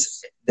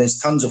tennis, there's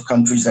tons of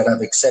countries that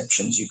have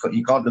exceptions. You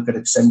can't look at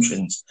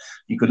exemptions.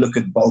 You could look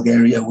at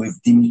Bulgaria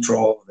with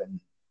Dimitrov and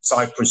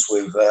Cyprus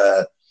with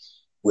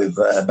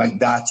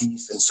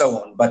Baghdatis and so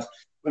on. But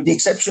with the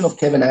exception of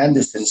Kevin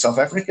Anderson, South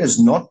Africa has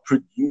not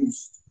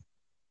produced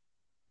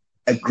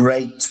a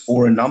great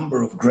or a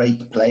number of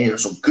great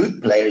players or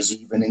good players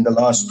even in the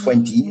last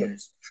 20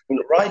 years.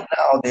 Right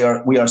now,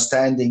 we are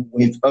standing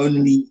with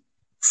only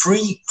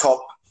 3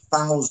 top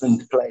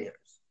 1,000 players,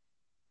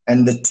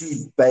 and the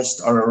 2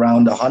 best are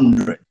around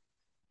 100.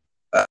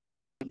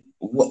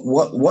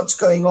 What's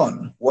going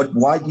on?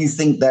 Why do you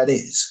think that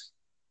is?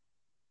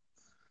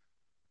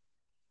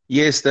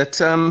 Yes, that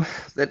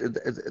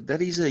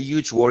is a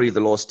huge worry the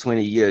last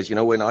 20 years.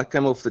 When I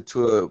came off the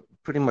tour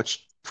pretty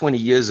much 20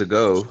 years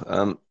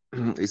ago,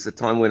 is the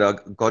time when I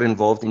got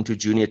involved into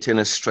junior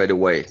tennis straight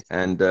away.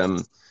 And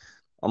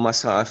I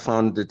must say, I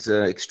found it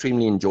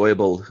extremely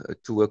enjoyable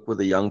to work with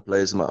the young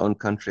players in my own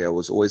country. I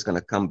was always going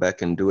to come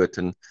back and do it.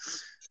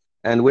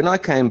 And when I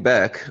came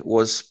back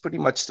was pretty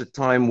much the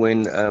time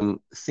when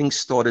things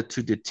started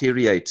to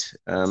deteriorate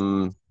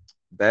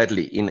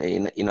badly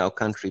in our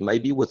country,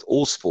 maybe with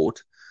all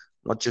sport,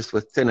 not just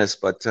with tennis,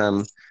 but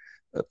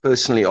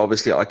personally,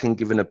 obviously, I can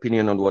give an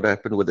opinion on what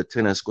happened with the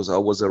tennis because I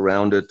was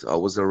around it. I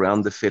was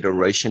around the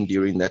federation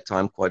during that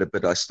time quite a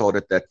bit. I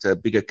started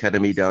that big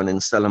academy down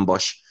in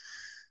Stellenbosch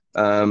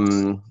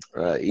in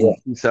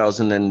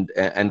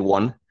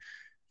 2001.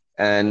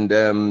 And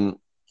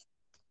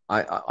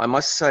I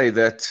must say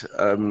that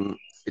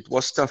it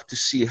was tough to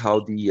see how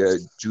the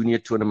junior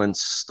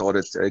tournaments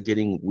started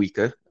getting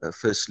weaker,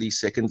 firstly.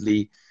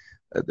 Secondly,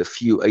 the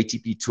few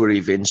ATP Tour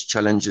events,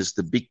 challenges,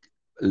 the big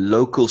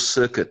local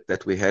circuit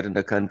that we had in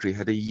the country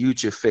had a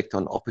huge effect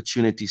on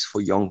opportunities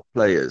for young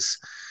players.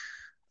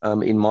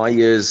 In my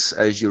years,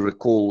 as you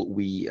recall,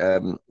 we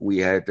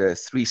had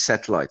 3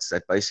 satellites.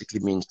 That basically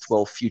means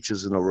 12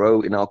 futures in a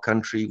row in our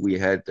country. We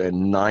had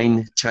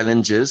 9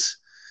 challenges,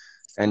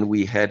 and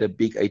we had a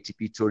big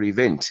ATP Tour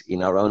event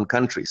in our own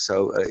country.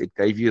 So it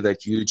gave you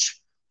that huge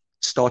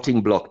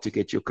starting block to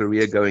get your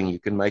career going. You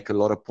can make a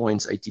lot of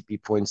points,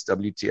 ATP points,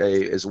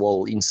 WTA as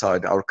well,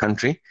 inside our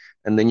country,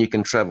 and then you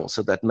can travel.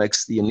 So that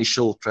makes the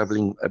initial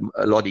traveling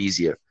a lot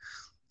easier.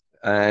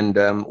 And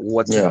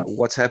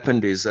what's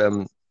happened is,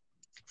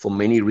 for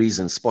many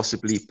reasons,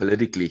 possibly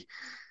politically,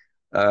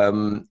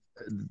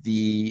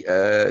 the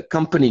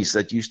companies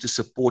that used to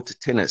support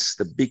tennis,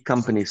 the big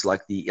companies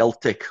like the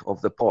LTEC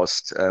of the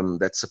past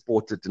that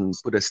supported and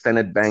put a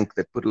Standard Bank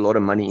that put a lot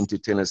of money into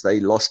tennis, they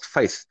lost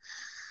faith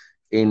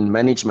in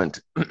management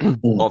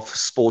of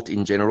sport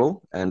in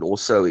general and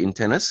also in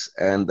tennis,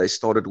 and they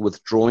started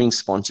withdrawing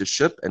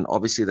sponsorship, and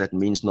obviously that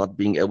means not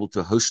being able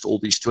to host all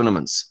these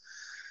tournaments.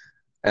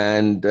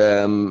 And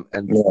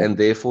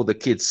therefore the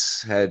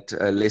kids had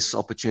less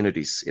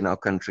opportunities in our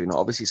country. Now,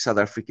 obviously, South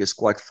Africa is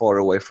quite far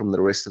away from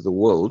the rest of the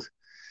world,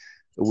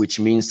 which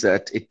means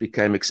that it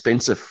became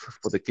expensive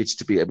for the kids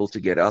to be able to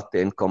get out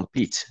there and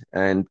compete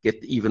and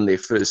get even their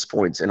first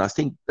points. And I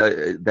think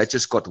that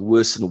just got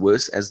worse and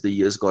worse as the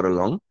years got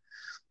along,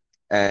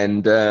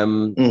 and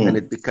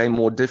it became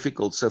more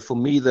difficult. So for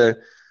me, the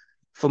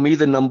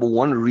number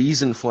one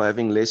reason for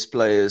having less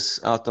players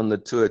out on the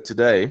tour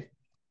today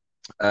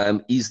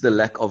is the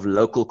lack of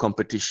local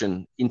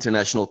competition,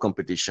 international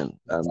competition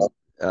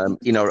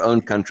in our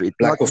own country.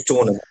 Lack of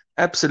tournament.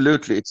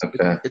 Absolutely.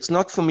 It's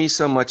not for me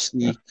so much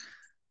the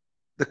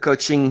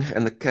coaching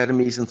and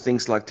academies and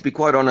things like. To be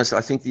quite honest,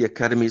 I think the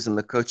academies and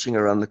the coaching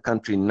around the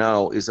country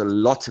now is a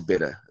lot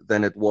better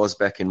than it was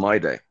back in my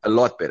day. A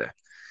lot better.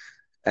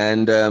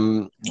 And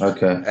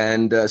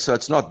so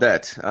it's not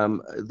that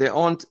there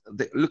aren't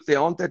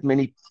that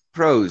many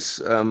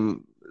pros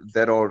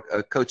that are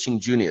coaching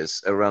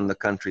juniors around the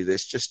country.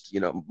 There's just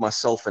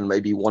myself and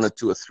maybe 1 or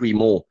 2 or 3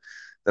 more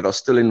that are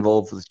still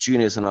involved with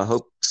juniors, and I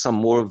hope some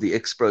more of the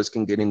ex-pros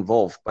can get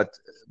involved.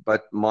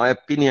 But my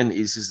opinion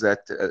is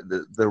that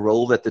the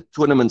role that the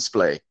tournaments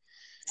play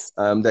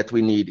that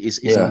we need is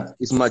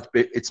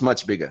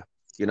much bigger.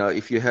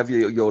 If you have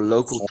your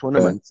local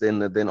tournament,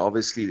 then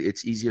obviously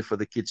it's easier for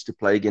the kids to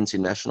play against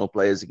national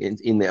players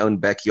in their own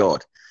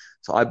backyard.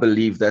 So I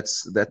believe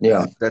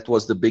that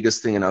was the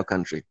biggest thing in our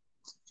country.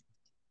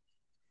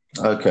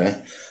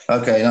 Okay,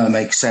 no, it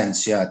makes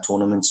sense. Yeah,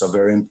 tournaments are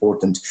very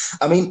important.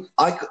 I mean,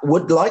 I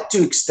would like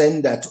to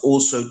extend that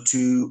also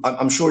to,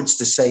 I'm sure it's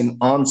the same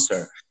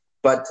answer,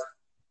 but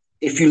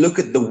if you look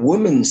at the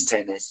women's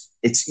tennis,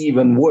 it's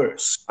even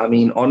worse. I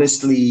mean,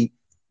 honestly,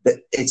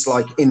 it's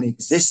like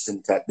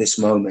inexistent at this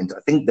moment.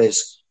 I think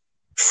there's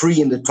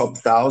 3 in the top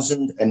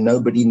 1,000 and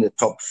nobody in the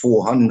top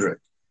 400.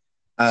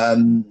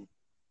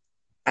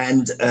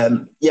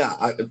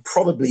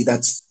 Probably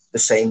that's the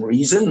same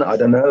reason, I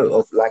don't know,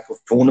 of lack of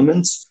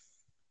tournaments.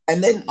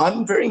 And then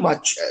I'm very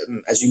much,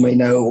 as you may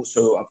know,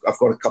 also I've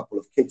got a couple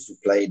of kids who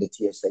play the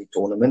TSA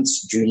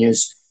tournaments,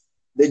 juniors.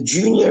 The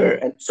junior,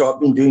 and so I've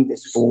been doing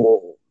this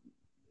for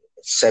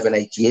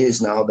 7-8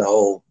 years now, the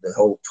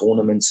whole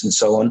tournaments and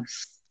so on.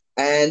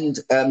 And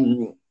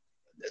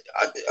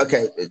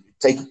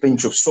take a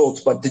pinch of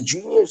salt, but the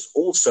juniors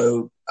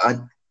also,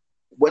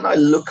 when I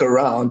look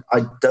around,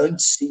 I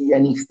don't see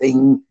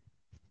anything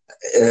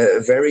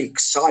very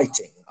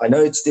exciting. I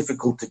know it's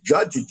difficult to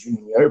judge a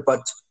junior,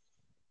 but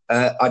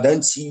I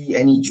don't see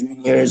any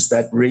juniors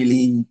that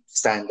really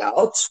stand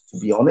out, to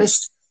be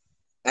honest.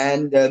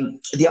 And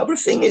the other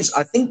thing is,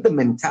 I think the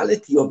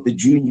mentality of the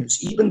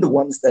juniors, even the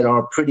ones that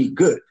are pretty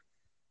good,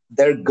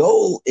 their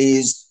goal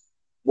is,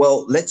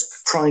 well,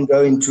 let's try and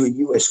go into a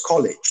US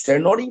college. They're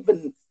not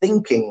even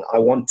thinking, I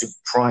want to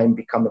try and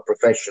become a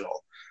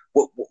professional.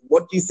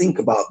 What do you think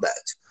about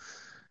that?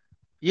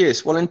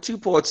 Yes, well, in two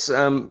parts,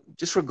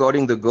 just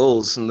regarding the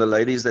girls and the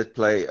ladies that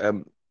play,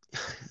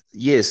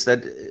 yes,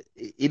 that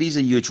it is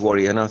a huge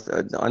worry. And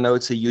I know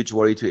it's a huge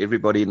worry to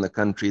everybody in the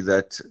country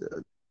that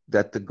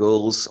the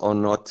girls are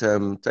not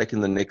taking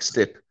the next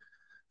step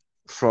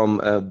from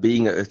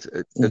being a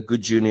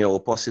good junior or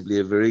possibly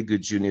a very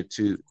good junior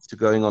to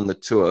going on the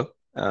tour.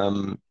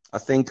 I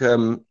think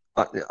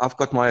I've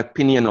got my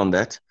opinion on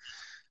that.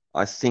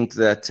 I think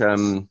that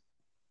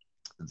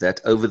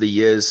that over the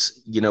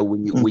years,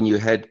 when you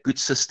had good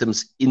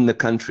systems in the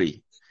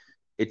country,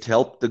 it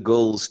helped the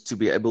girls to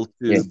be able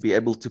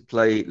to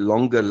play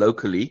longer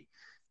locally,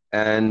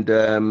 and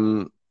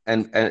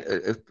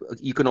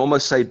you can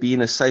almost say be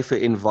in a safer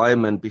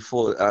environment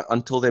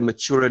until they're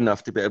mature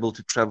enough to be able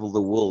to travel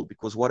the world.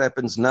 Because what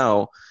happens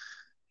now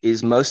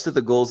is most of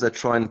the girls that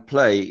try and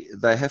play,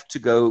 they have to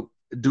go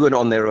do it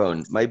on their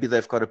own. Maybe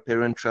they've got a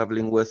parent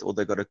traveling with, or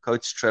they've got a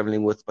coach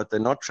traveling with, but they're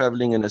not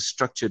traveling in a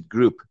structured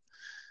group.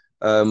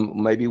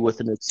 Maybe with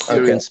an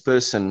experienced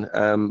person,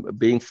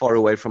 being far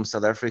away from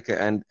South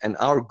Africa. And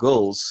our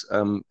girls,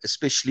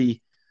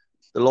 especially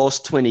the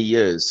last 20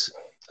 years,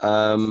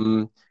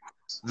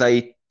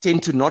 they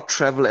tend to not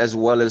travel as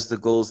well as the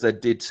girls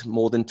that did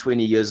more than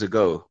 20 years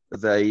ago.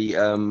 They,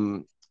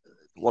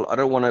 well, I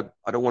don't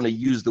want to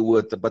use the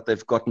word, but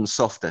they've gotten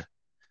softer.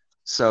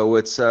 So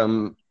it's,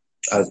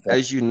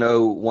 as you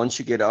know, once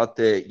you get out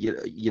there,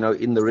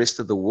 in the rest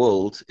of the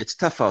world, it's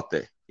tough out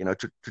there,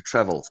 to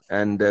travel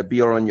and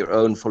be on your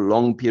own for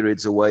long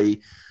periods away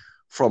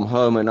from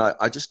home. And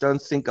I just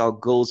don't think our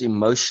girls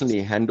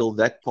emotionally handle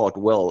that part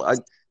well.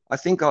 I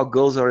think our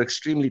girls are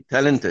extremely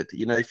talented.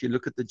 If you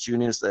look at the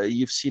juniors,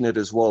 you've seen it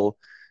as well.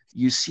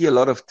 You see a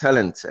lot of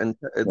talent, and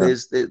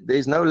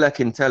there's no lack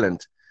in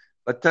talent.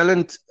 But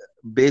talent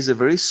bears a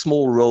very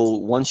small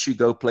role once you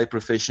go play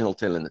professional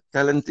talent.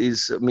 Talent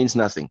means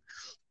nothing.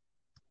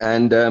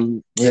 And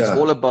it's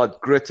all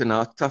about grit and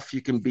how tough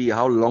you can be,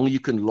 how long you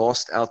can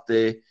last out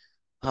there,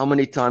 how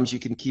many times you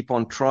can keep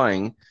on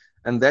trying.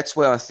 And that's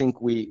where I think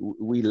we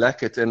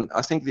lack it. And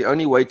I think the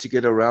only way to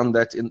get around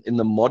that in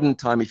the modern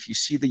time, if you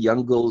see the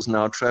young girls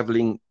now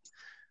traveling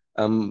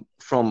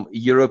from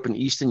Europe and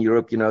Eastern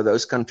Europe,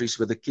 those countries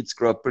where the kids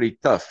grow up pretty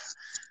tough,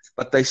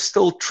 but they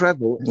still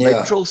travel.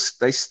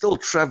 They still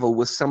travel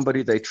with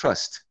somebody they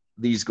trust,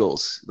 these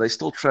girls. They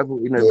still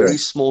travel in a very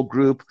small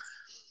group.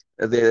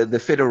 The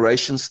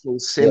federation still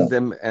send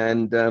them,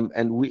 and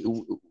we,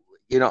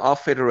 our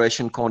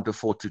federation can't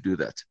afford to do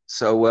that.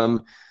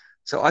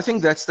 So I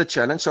think that's the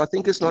challenge. So I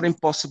think it's not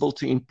impossible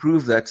to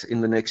improve that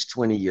in the next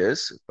 20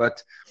 years,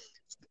 but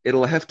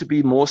it'll have to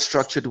be more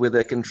structured where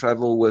they can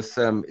travel with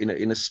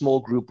in a small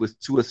group with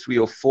 2 or 3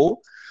 or 4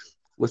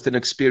 with an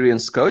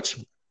experienced coach.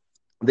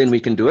 Then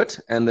we can do it,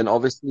 and then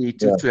obviously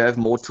to have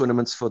more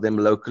tournaments for them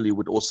locally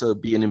would also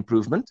be an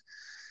improvement.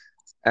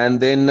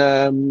 And then,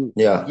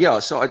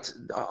 so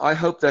I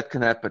hope that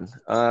can happen.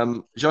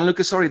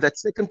 Gianluca, sorry, that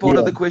second part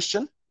of the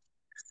question?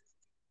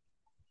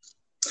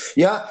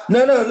 Yeah,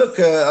 no, look,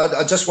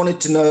 I just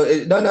wanted to know,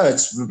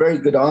 it's a very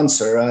good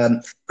answer.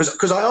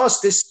 Because I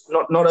asked this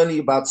not only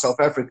about South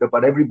Africa,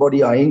 but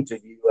everybody I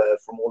interview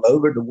from all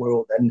over the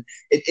world. And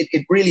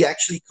it really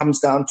actually comes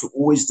down to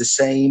always the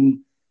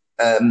same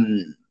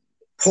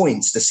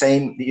points, the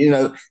same,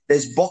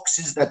 there's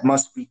boxes that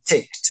must be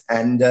ticked.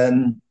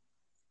 And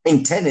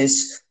in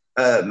tennis,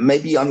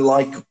 maybe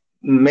unlike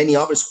many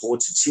other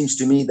sports, it seems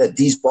to me that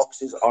these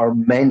boxes are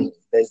many.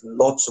 There's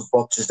lots of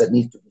boxes that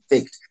need to be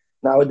ticked.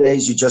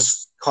 Nowadays, you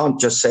just can't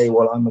just say,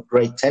 well, I'm a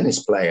great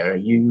tennis player.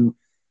 You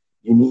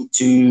need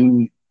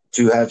to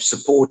have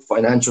support,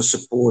 financial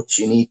support.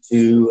 You need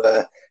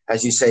to,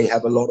 as you say,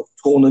 have a lot of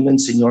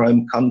tournaments in your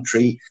own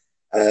country.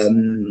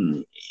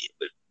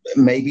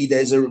 Maybe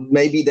there's a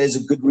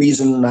good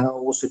reason now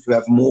also to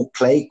have more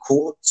clay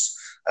courts.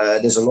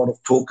 There's a lot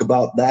of talk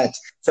about that.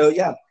 So,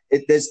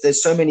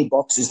 there's so many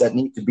boxes that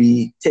need to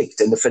be ticked,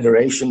 and the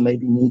federation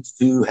maybe needs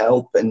to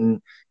help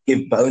and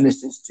give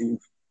bonuses to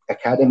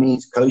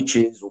academies,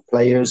 coaches or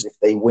players if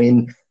they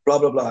win, blah,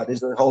 blah, blah.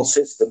 There's a whole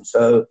system.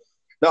 So,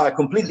 no, I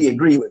completely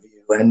agree with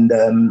you.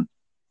 And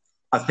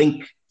I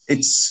think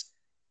it's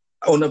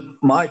on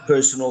my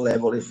personal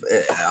level, if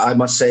I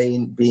must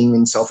say, being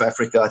in South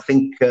Africa, I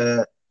think,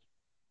 I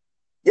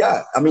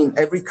mean,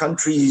 every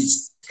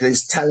country's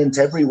there's talent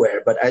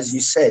everywhere. But as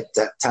you said,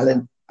 that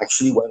talent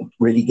actually won't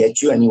really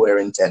get you anywhere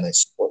in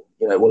tennis. Well,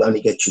 it will only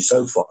get you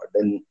so far.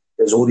 Then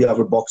there's all the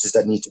other boxes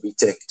that need to be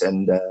ticked.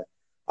 And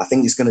I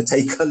think it's going to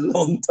take a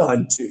long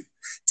time to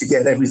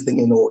get everything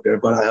in order,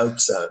 but I hope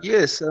so.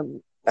 Yes.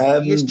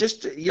 Yes,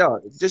 just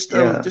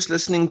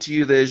listening to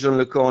you there,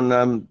 Jean-Luc,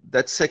 on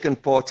that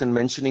second part and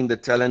mentioning the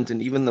talent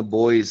and even the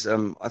boys.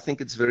 I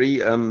think it's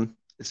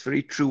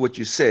very true what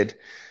you said.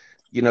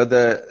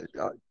 The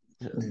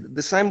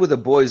same with the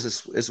boys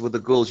as with the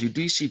girls. You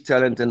do see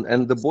talent,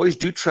 and the boys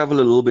do travel a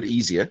little bit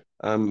easier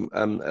than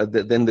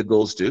the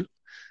girls do.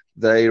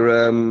 They're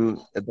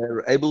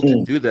able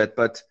to do that,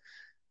 but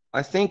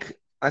I think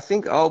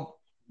our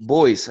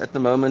boys at the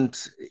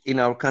moment in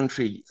our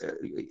country,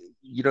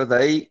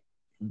 they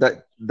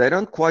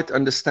don't quite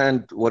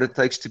understand what it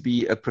takes to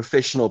be a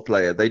professional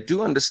player. They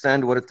do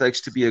understand what it takes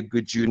to be a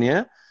good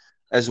junior,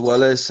 as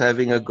well as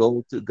having a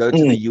goal to go to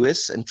the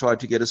US and try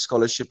to get a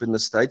scholarship in the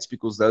States,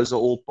 because those are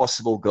all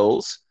possible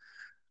goals.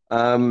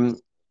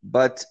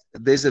 But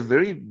there's a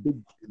very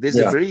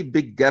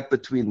big gap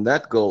between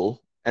that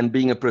goal and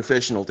being a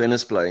professional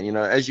tennis player.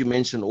 As you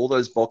mentioned, all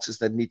those boxes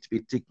that need to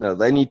be ticked now,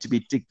 they need to be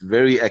ticked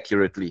very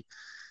accurately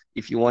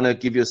if you want to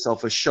give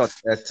yourself a shot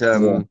at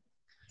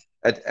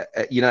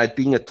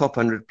being a top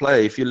 100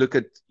 player. If you look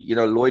at,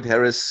 Lloyd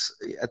Harris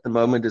at the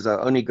moment is our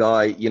only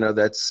guy,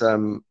 that's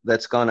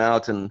gone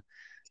out, and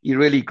he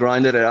really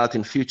grinded it out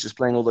in futures,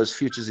 playing all those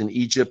futures in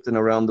Egypt and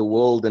around the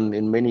world and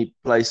in many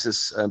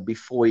places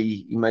before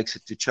he makes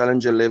it to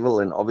challenger level,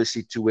 and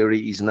obviously to where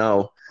he is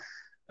now.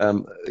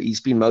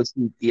 He's been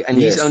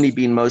he's only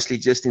been mostly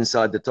just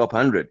inside the top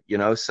 100,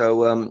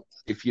 So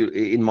if you,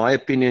 in my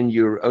opinion,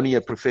 you're only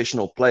a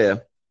professional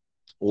player,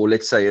 or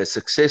let's say a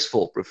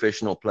successful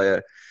professional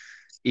player,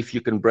 if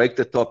you can break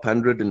the top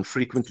 100 and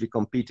frequently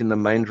compete in the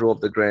main draw of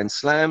the Grand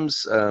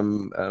Slams,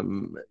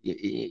 in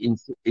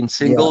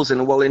singles,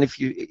 and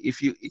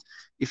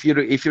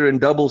if you're in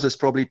doubles, it's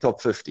probably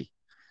top 50.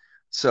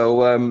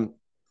 So and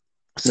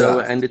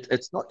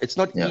it's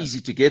not easy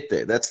to get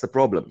there. That's the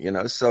problem,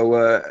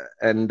 So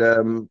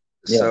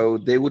so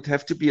there would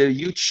have to be a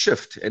huge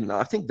shift, and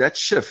I think that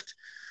shift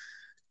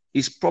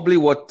is probably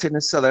what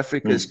Tennis South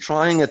Africa is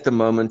trying at the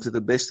moment to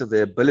the best of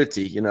their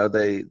ability.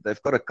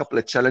 They've got a couple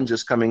of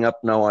challenges coming up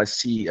now. I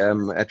see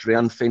at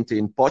Rian Vente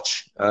in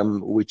Potch,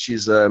 which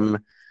is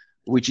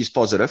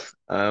positive.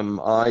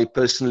 I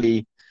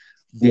personally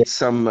did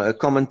some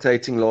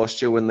commentating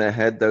last year when they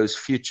had those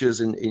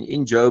futures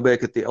in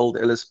Joburg at the old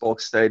Ellis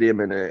Park Stadium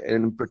and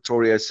in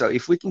Pretoria. So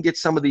if we can get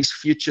some of these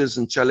futures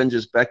and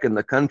challenges back in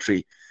the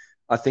country,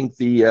 I think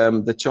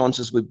the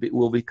chances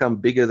will become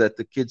bigger that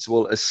the kids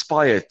will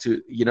aspire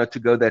to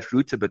go that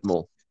route a bit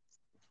more.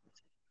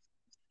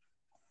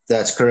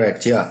 That's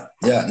correct. Yeah.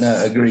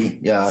 No, agree.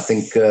 Yeah, I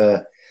think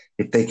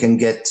if they can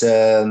get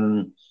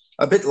a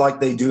bit like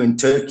they do in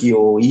Turkey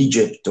or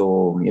Egypt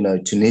or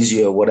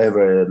Tunisia or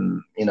whatever,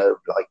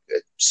 like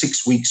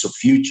 6 weeks of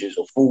futures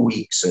or 4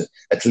 weeks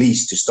at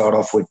least to start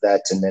off with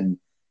that, and then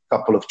a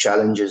couple of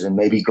challenges and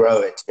maybe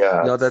grow it.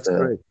 Yeah, no, that's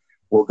great.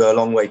 Will go a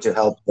long way to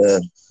help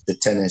the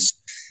tennis.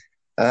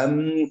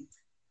 I'm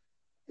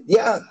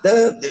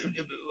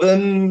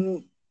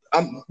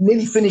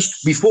nearly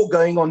finished before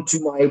going on to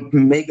my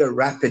mega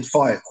rapid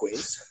fire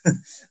quiz,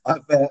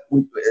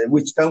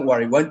 which don't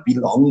worry, won't be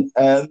long.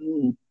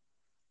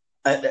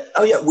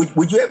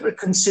 Would you ever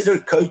consider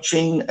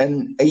coaching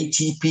an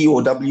ATP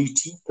or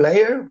WT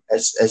player?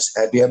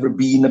 Have you ever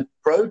been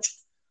approached,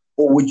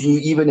 or would you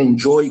even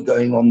enjoy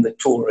going on the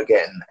tour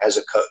again as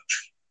a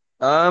coach?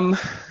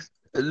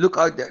 Look,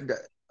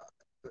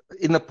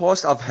 in the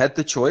past, I've had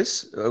the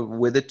choice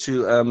whether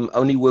to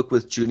only work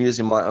with juniors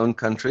in my own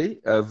country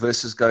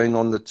versus going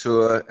on the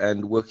tour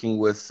and working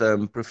with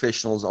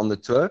professionals on the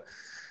tour.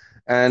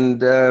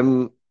 And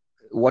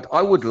what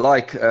I would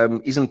like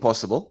isn't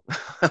possible.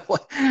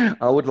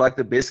 I would like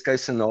the best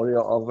case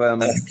scenario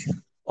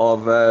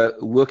of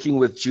working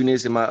with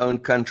juniors in my own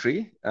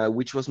country,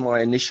 which was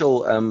my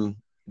initial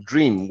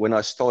dream when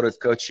I started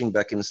coaching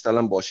back in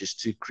Stellenbosch, is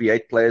to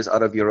create players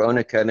out of your own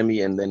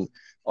academy and then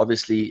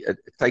obviously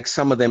take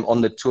some of them on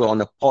the tour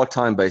on a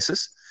part-time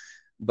basis.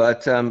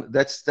 But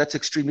that's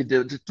extremely,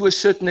 to a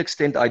certain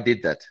extent, I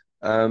did that.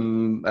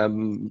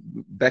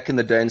 Back in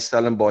the day in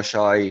Stellenbosch,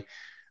 I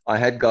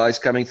had guys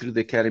coming through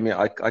the academy.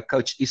 I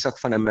coached Isak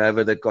van der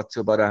Merwe that got to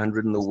about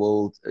 100 in the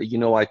world.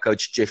 I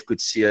coached Jeff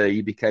Coetzee.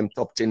 He became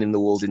top 10 in the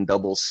world in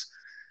doubles.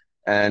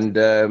 And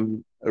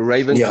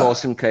Raven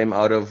Carson came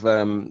out of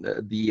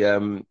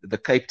the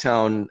Cape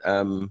Town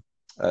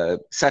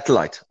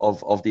satellite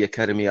of the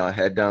academy I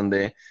had down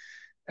there.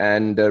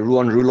 And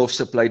Ruan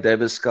Roelofse played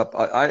Davis Cup.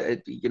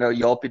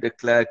 Jalpi de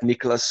Klerk,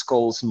 Nicolas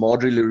Scholes,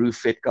 Marjorie Leroux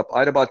Fed Cup. I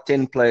had about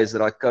 10 players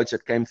that I coached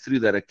that came through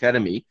that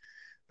academy.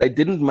 They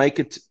didn't make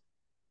it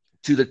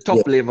to the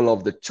top level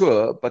of the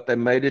tour, but they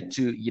made it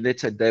to,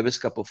 let's say, Davis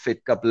Cup or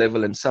Fed Cup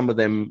level, and some of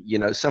them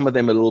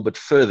a little bit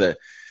further.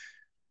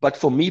 But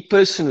for me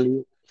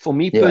personally,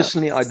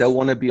 I don't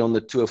want to be on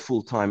the tour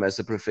full time as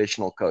a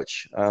professional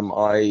coach.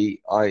 I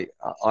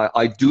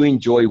do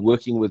enjoy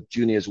working with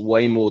juniors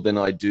way more than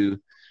I do,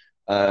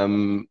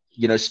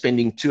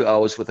 spending 2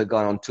 hours with a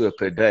guy on tour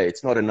per day.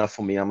 It's not enough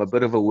for me. I'm a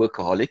bit of a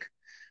workaholic.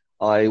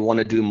 I want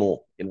to do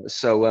more,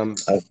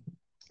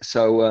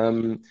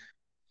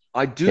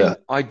 I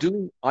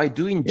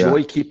do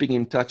enjoy keeping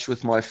in touch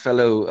with my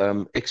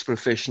fellow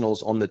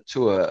ex-professionals on the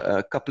tour.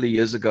 A couple of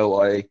years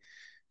ago,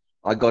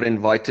 I got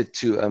invited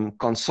to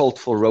consult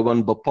for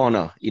Rohan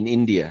Bopanna in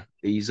India.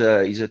 He's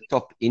a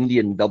top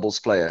Indian doubles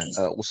player,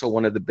 also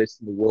one of the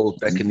best in the world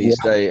back in his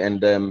day.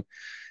 And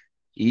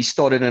he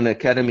started an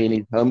academy in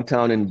his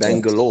hometown in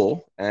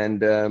Bangalore,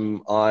 and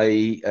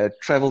I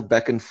traveled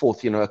back and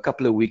forth, a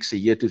couple of weeks a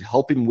year to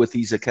help him with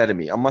his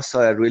academy. I must say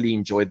I really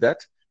enjoyed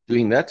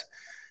doing that.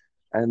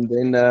 And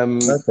then,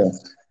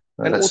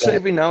 and also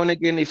every now and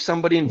again, if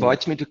somebody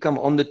invites me to come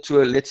on the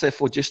tour, let's say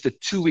for just a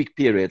 2-week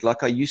period,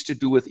 like I used to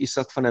do with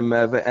Isak van der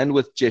Merwe and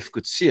with Jeff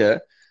Coetzee,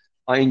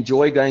 I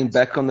enjoy going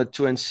back on the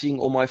tour and seeing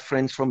all my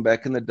friends from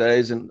back in the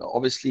days, and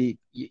obviously,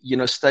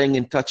 staying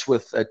in touch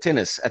with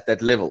tennis at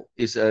that level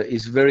is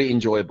very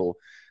enjoyable.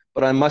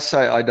 But I must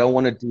say, I don't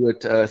want to do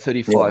it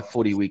 35,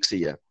 40 weeks a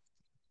year.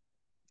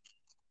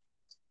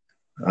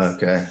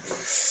 Okay.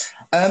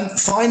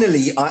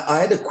 Finally, I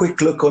had a quick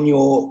look on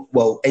your,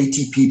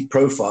 ATP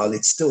profile.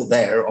 It's still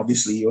there.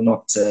 Obviously, you're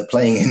not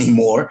playing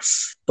anymore.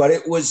 But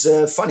it was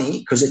funny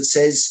because it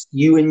says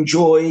you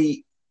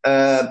enjoy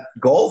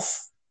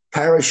golf,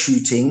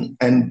 parachuting,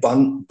 and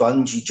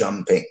bungee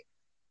jumping.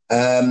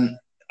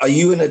 Are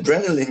you an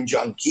adrenaline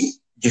junkie?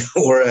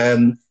 Or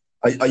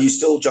are you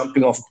still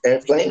jumping off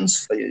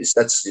airplanes? Is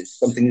that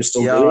something you're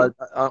still doing?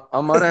 I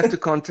might have to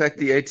contact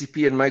the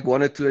ATP and make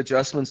 1 or 2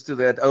 adjustments to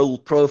that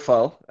old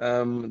profile.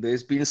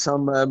 There's been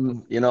some,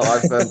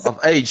 I've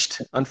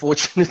aged,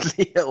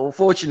 unfortunately, or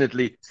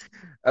fortunately,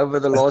 over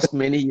the last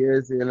many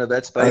years.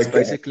 That's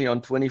basically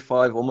on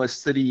 25,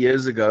 almost 30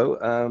 years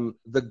ago.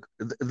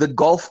 The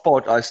golf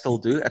part I still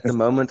do. At the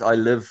moment, I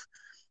live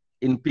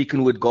in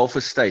Peakenwood Golf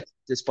Estate,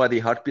 just by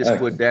the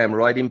Hartbeespoort Dam,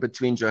 right in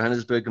between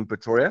Johannesburg and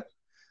Pretoria.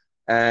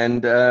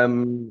 And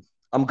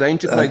I'm going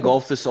to play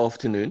golf this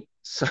afternoon.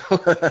 So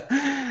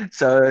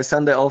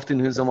Sunday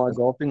afternoons are my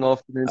golfing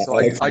afternoons. So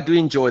I do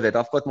enjoy that.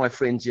 I've got my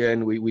friends here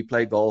and we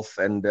play golf,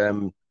 and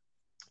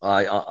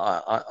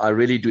I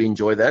really do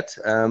enjoy that.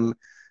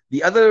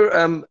 The other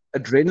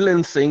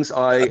adrenaline things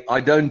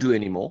I don't do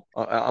anymore.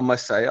 I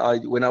must say,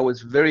 when I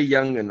was very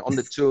young and on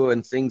the tour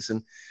and things,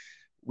 and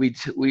we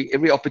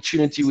every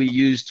opportunity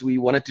we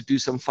wanted to do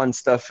some fun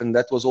stuff, and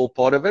that was all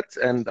part of it.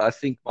 And I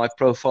think my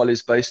profile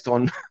is based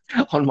on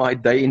my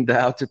day in, day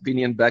out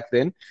opinion back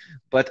then.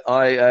 But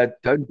I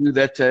don't do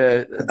that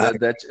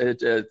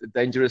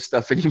dangerous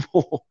stuff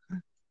anymore.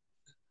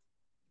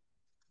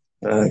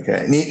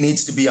 Okay,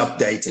 needs to be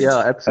updated. Yeah,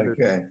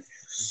 absolutely.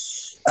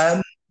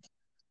 Okay.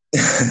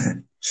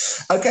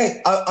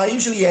 Okay, I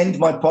usually end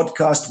my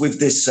podcast with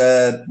this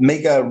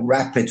mega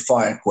rapid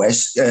fire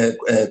quiz.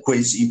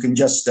 You can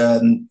just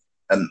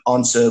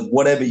answer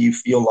whatever you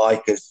feel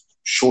like, as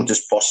short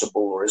as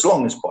possible or as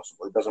long as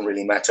possible. It doesn't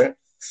really matter.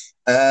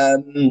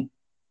 I'm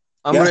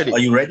ready. Are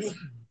you ready?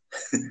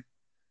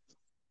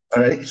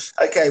 All right.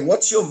 Okay,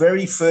 what's your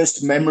very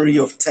first memory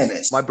of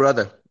tennis? My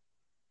brother.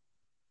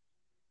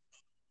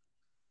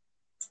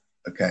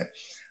 Okay.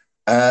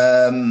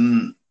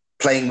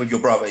 Playing with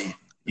your brother.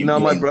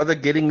 My brother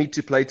getting me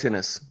to play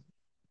tennis.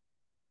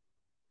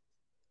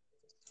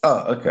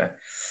 Oh, okay.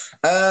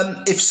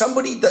 If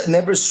somebody that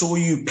never saw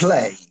you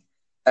play,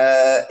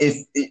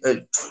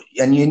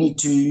 and you need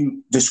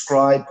to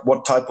describe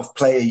what type of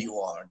player you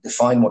are,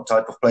 define what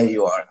type of player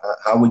you are,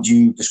 how would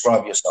you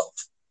describe yourself?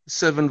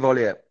 Serve and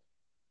volley.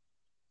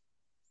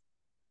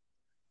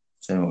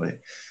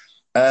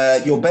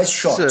 Your best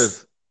shot?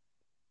 Serve.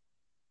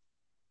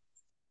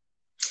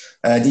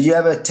 Did you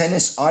have a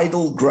tennis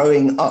idol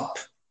growing up?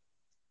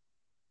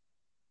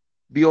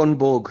 Bjorn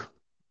Borg.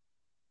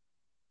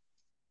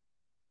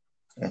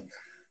 Okay.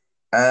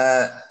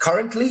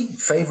 Currently,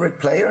 favorite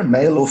player,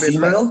 male or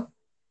female?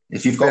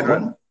 If you've got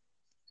one.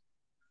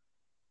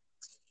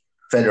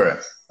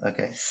 Federer.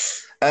 Okay.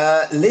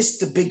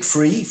 List the big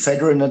three: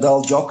 Federer,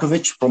 Nadal,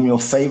 Djokovic, from your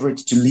favorite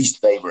to least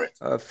favorite.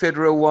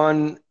 Federer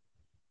 1,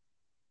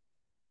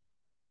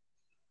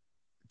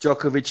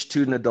 Djokovic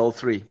 2, Nadal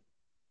 3.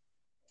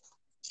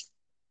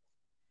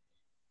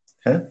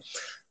 Okay.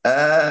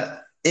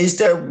 Is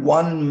there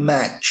one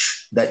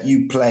match that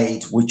you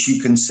played which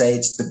you can say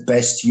it's the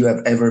best you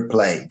have ever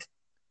played?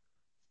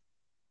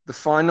 The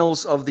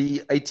finals of the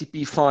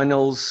ATP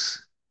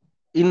finals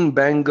in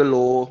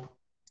Bangalore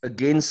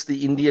against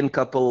the Indian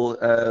couple,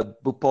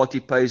 Bhupati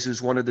Pays,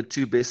 who's one of the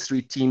 2 best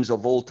 3 teams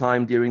of all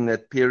time during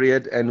that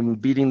period,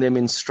 and beating them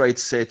in straight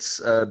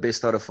sets,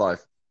 best out of 5.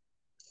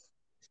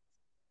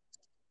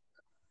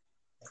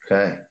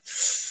 Okay.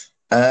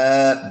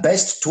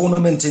 Best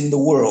tournament in the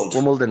world?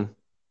 Wimbledon.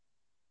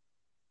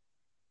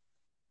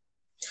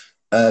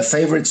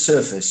 Favorite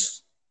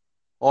surface?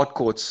 Hard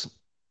courts.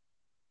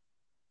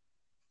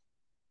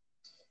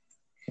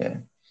 Yeah.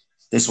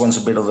 This one's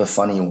a bit of a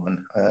funny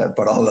one,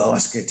 but I'll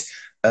ask it.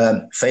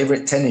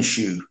 Favorite tennis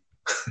shoe?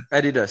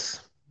 Adidas.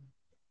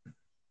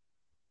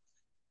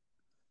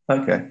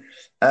 Okay.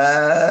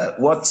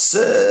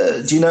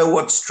 Do you know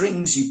what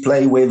strings you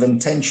play with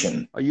and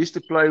tension? I used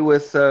to play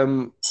with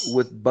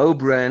Bo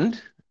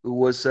Brand, who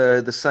was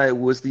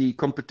the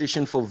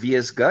competition for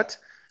VS Gut,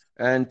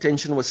 and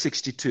tension was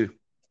 62.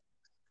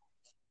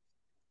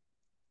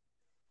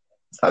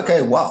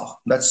 Okay, wow,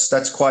 that's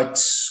quite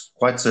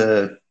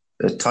a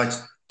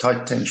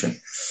tight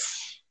tension.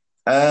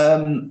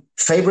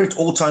 Favorite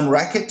all-time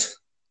racket?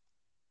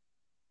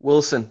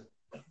 Wilson.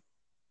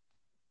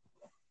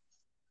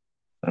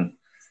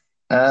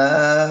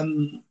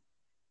 Um,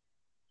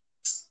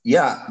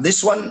 yeah,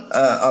 this one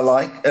I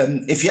like.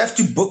 If you have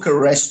to book a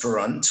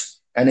restaurant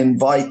and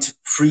invite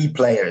three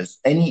players,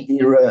 any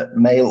era,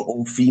 male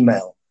or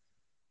female,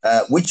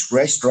 which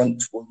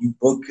restaurant will you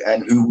book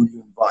and who will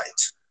you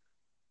invite?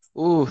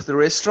 Oh, the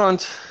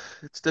restaurant.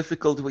 It's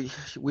difficult.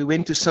 We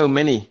went to so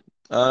many.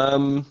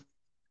 Wow.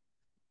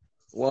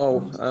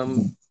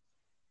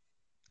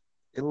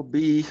 It'll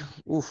be.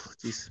 Oh,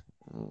 geez.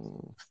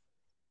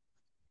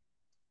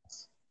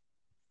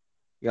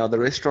 Yeah, the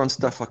restaurant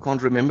stuff. I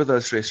can't remember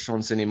those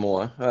restaurants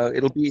anymore.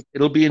 It'll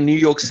be in New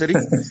York City.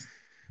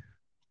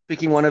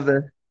 Picking one of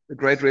the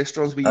great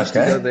restaurants we used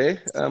to go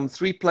there.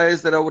 Three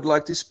players that I would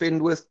like to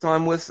spend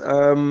time with.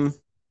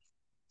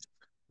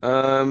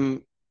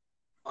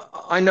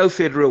 I know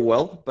Federer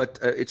well, but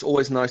it's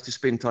always nice to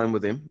spend time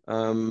with him.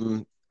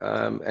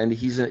 And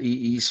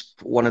he's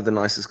one of the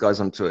nicest guys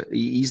on tour.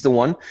 He's the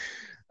one.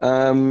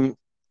 And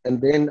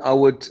then I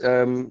would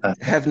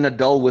have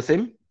Nadal with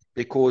him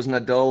because him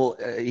and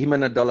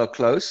Nadal are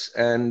close.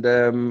 And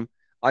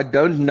I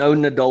don't know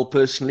Nadal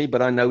personally,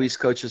 but I know his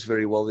coaches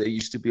very well. They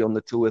used to be on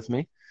the tour with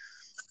me.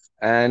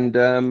 And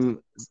the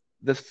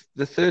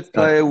third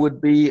player would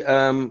be.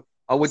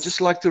 I would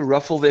just like to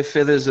ruffle their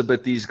feathers a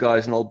bit, these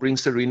guys, and I'll bring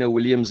Serena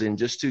Williams in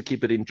just to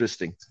keep it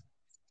interesting.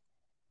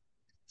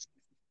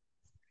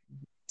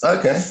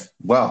 Okay.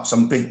 Wow,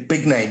 some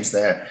big names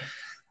there.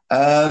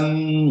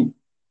 You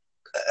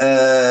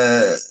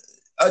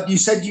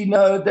said you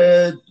know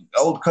the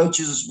old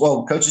coaches,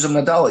 coaches of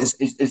Nadal.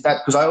 Is that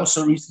because I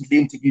also recently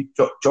interviewed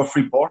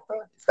Geoffrey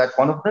Porter? Is that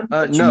one of them?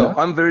 No, you know?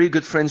 I'm very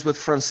good friends with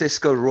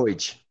Francesco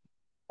Roig.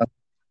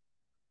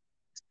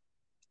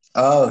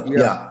 Oh,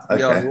 yeah.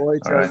 Okay. Yeah,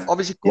 Roig. Right.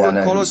 Obviously,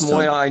 Carlos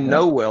Moya I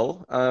know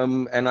well,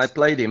 and I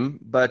played him,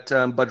 but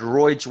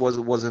Roig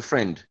was a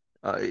friend.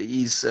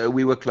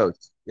 We were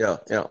close. Yeah.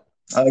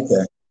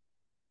 Okay.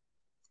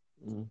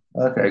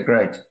 Okay,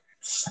 great.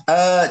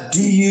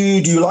 Do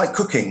you like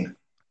cooking?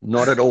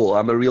 Not at all.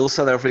 I'm a real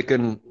South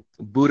African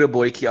Buddha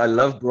boykie. I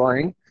love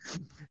braaiing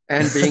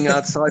and being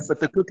outside, but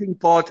the cooking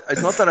part,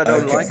 it's not that I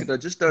don't like it. I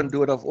just don't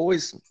do it.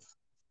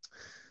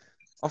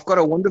 I've got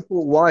a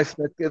wonderful wife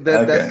that can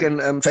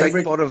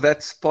take part of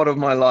that part of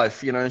my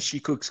life, and she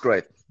cooks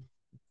great.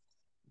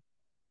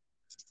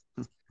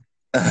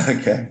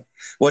 Okay.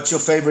 What's your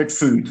favorite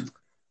food?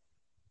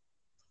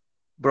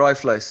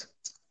 Braaivleis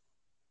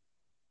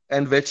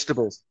and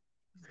vegetables.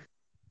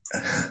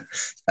 Tea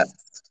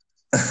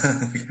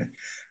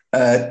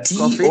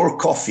coffee? Or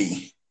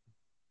coffee?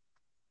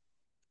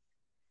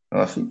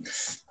 Coffee.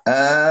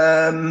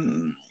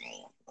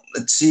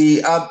 Let's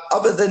see.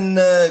 Other than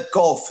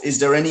golf, is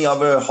there any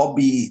other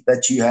hobby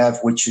that you have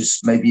which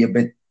is maybe a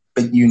bit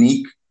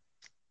unique?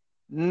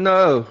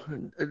 No,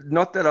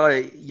 not that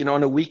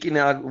on a week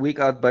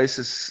out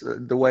basis,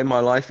 the way my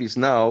life is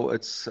now,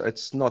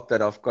 it's not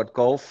that I've got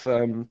golf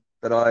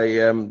that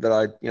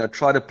I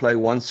try to play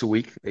once a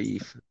week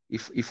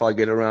if I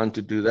get around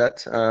to do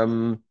that.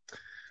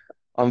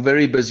 I'm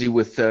very busy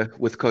with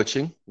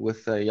coaching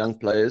with young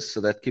players, so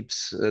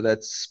that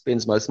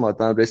spends most of my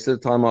time. The rest of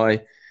the time,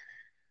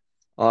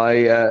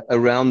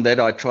 around that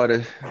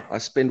I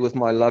spend with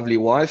my lovely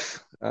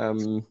wife,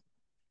 and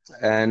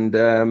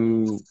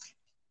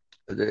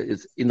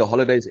in the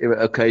holidays,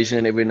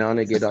 occasion every now and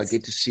again, I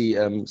get to see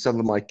some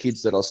of my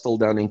kids that are still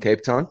down in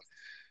Cape Town,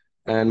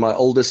 and my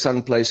oldest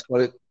son plays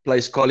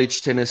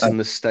college tennis in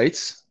the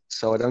States,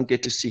 so I don't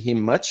get to see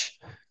him much.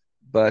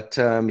 But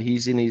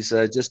he's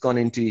just gone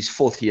into his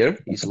fourth year,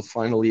 his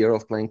final year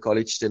of playing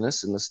college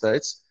tennis in the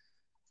States,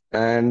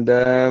 and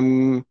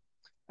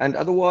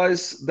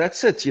otherwise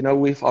that's it.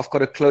 I've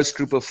got a close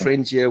group of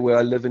friends here where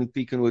I live in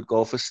Peakenwood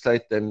Golf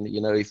Estate, and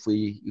if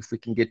we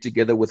can get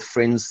together with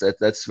friends,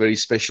 that's very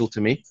special to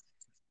me.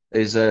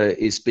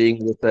 Is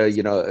being with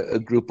a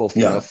group of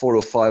 4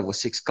 or 5 or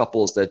 6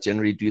 couples that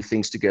generally do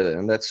things together,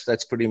 and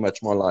that's pretty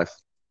much my life.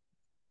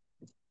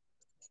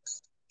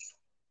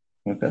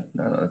 Okay,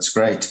 no, that's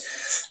great.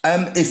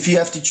 If you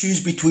have to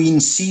choose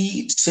between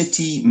sea,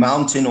 city,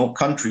 mountain, or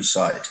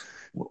countryside,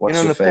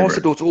 what's your favorite? In the past,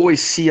 it was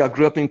always sea. I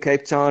grew up in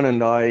Cape Town,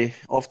 and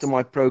after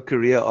my pro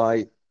career,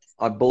 I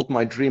built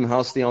my dream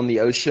house there on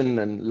the ocean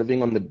and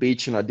living on the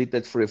beach, and I did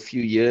that for a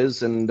few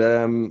years, and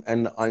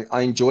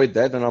I enjoyed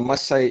that. And I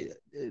must say,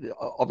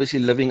 obviously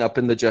living up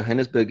in the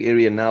Johannesburg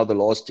area now, the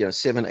last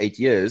 7-8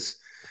 years,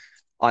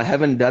 I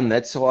haven't done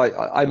that, so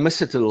I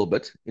miss it a little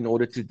bit in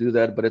order to do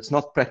that, but it's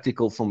not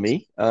practical for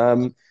me.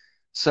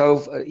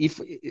 So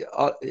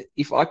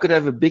if I could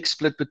have a big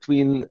split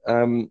between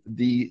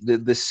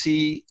the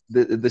sea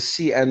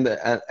and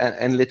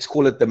let's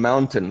call it the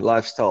mountain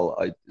lifestyle,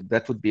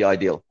 that would be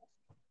ideal.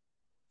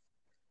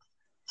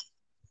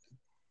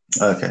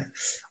 Okay.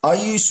 Are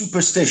you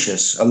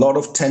superstitious? A lot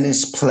of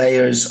tennis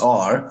players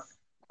are.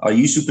 Are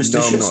you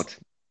superstitious? No,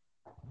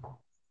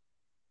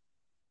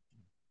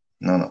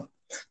 I'm No.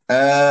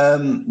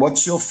 not.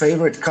 What's your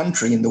favorite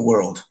country in the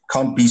world?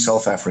 Can't be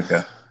South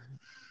Africa.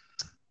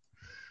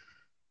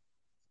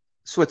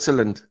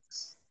 Switzerland.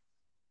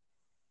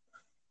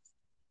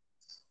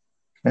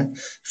 Okay.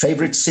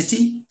 Favorite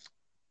city?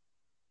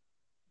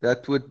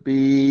 That would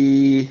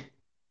be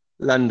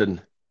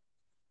London.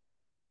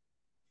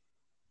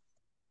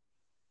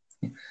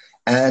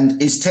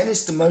 And is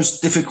tennis the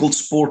most difficult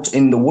sport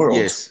in the world,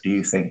 yes. do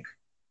you think?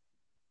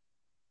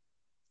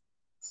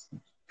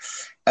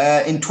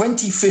 In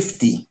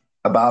 2050,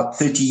 about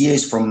 30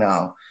 years from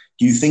now,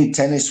 do you think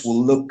tennis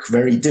will look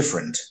very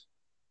different?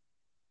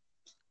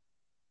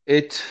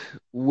 It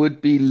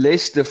would be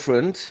less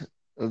different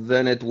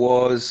than it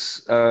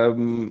was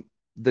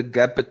the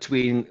gap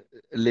between,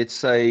 let's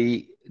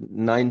say,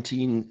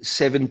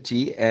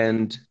 1970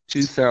 and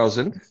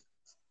 2000,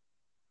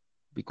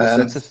 because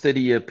that's a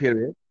 30-year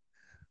period.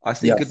 I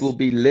think it will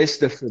be less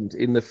different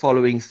in the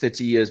following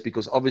 30 years,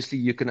 because obviously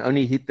you can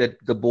only hit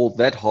the ball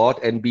that hard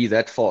and be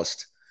that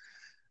fast.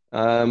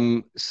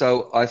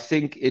 So I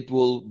think it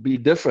will be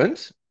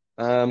different,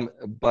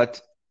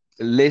 but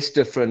less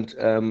different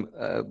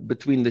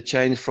between the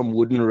change from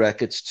wooden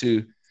rackets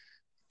to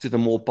the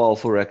more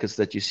powerful rackets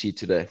that you see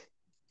today.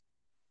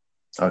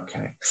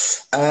 Okay.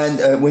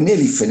 And we're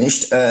nearly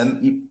finished.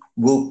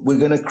 We're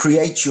going to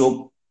create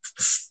your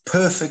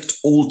perfect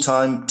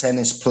all-time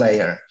tennis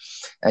player.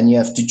 And you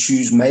have to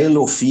choose male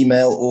or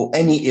female or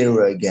any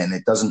era again.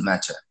 It doesn't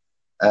matter.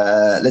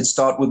 Let's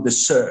start with the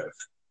serve.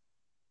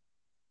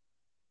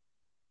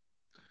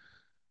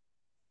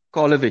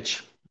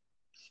 Karlovic.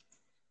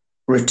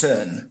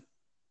 Return.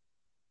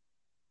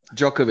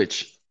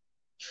 Djokovic.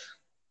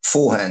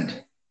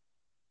 Forehand.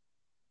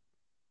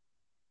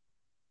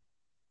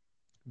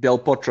 Del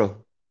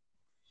Potro.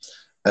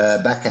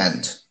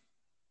 Backhand.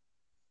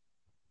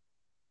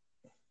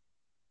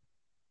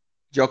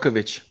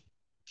 Djokovic.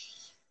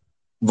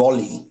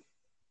 Volley.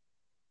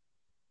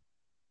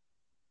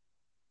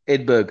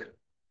 Edberg.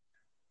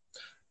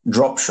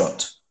 Drop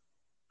shot.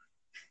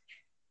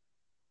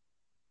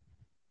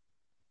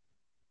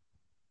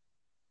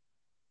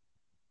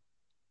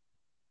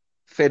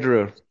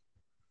 Federer.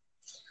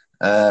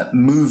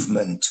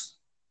 Movement.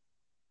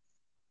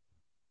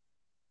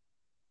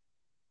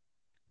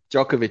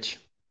 Djokovic.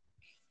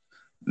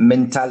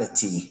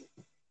 Mentality.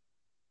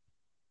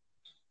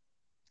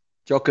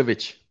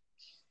 Djokovic.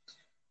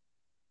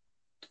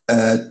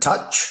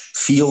 Touch.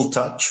 Feel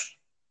touch.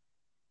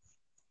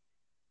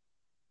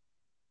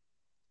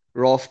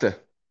 Rafter.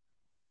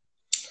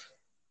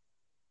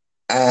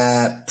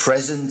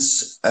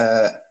 Presence.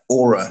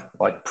 Aura.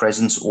 Like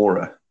presence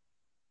aura.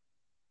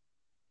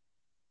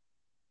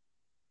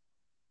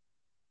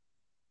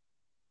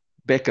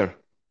 Becker.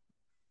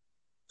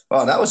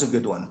 Oh, that was a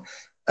good one.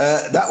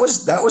 That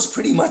was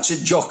pretty much a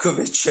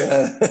Djokovic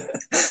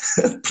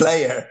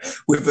player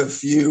with a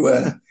few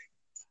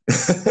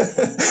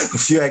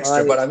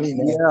extra. But I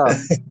mean,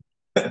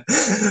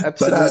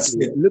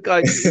 absolutely. Look,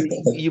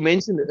 you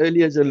mentioned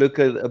earlier,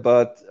 Gianluca,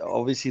 about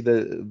obviously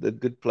the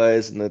good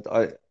players, and that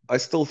I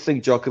still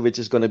think Djokovic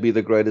is going to be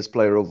the greatest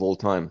player of all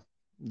time.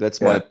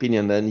 That's my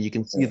opinion, and you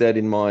can see that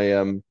in my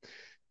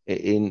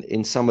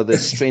in some of the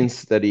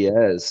strength that he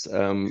has.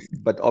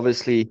 But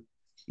obviously,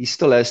 he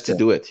still has to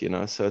do it,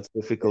 so it's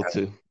difficult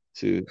to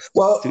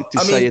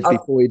say it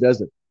before he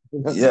does it.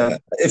 Yeah.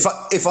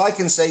 If I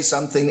can say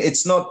something,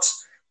 it's not,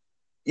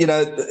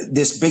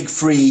 this big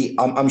three,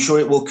 I'm sure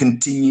it will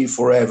continue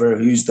forever.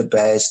 Who's the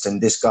best, and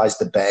this guy's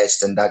the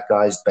best, and that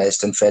guy's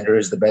best, and Federer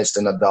is the best,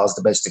 and Nadal's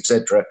the best,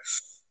 etc.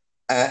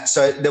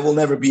 So there will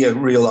never be a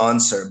real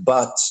answer.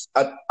 But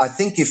I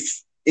think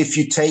if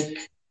you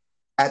take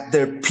at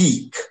their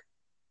peak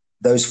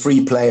those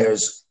three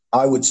players,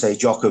 I would say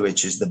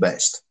Djokovic is the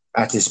best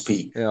at his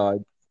peak. Yeah,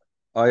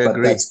 I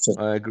agree.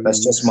 I agree.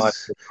 That's just my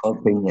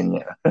opinion.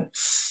 Yeah.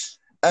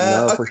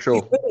 No, for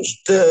sure.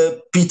 Finished,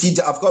 PT.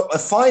 I've got a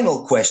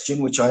final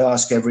question, which I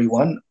ask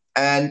everyone,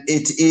 and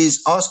it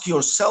is: ask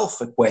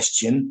yourself a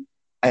question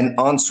and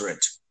answer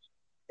it.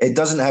 It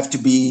doesn't have to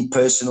be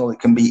personal. It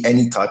can be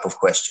any type of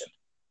question.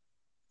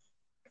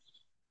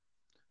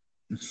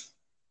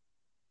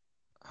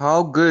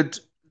 How good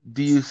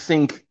do you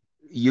think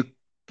you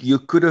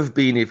could have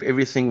been if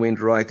everything went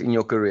right in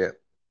your career?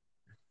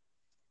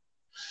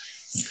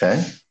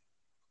 Okay.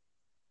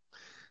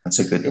 That's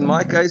a good one.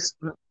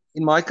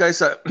 In my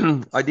case,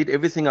 I did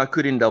everything I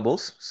could in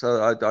doubles,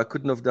 so I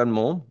couldn't have done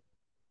more.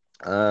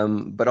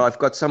 But I've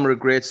got some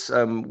regrets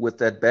with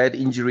that bad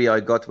injury I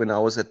got when I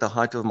was at the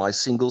height of my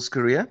singles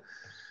career.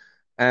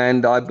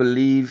 And I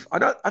believe I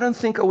don't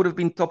think I would have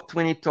been top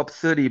 20, top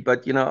 30,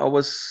 but I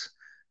was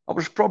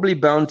probably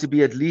bound to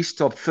be at least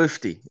top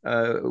 50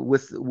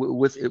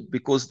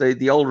 because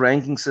the old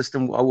ranking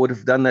system, I would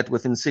have done that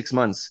within 6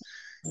 months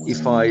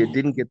if I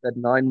didn't get that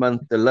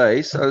 9-month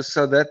delay. So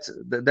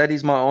that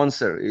is my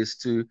answer, is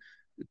to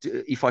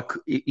if I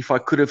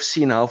could have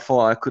seen how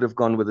far I could have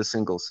gone with the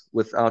singles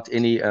without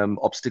any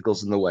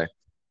obstacles in the way.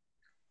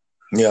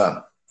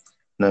 Yeah,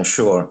 no,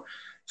 sure.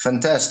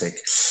 Fantastic.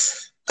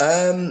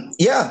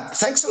 Yeah,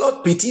 thanks a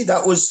lot, PT.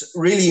 That was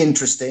really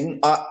interesting.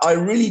 I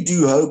really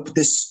do hope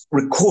this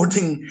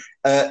recording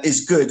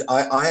is good.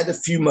 I had a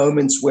few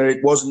moments where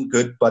it wasn't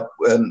good, but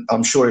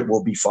I'm sure it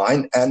will be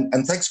fine.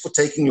 And thanks for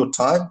taking your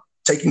time,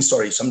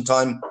 some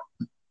time,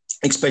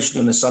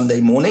 especially on a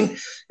Sunday morning.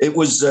 It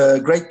was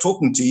great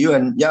talking to you.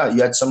 And yeah,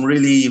 you had some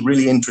really,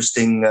 really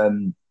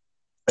interesting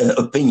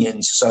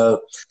opinions.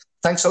 So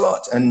thanks a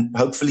lot, and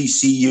hopefully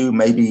see you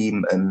maybe,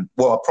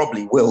 I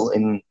probably will,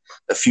 in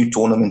a few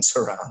tournaments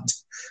around.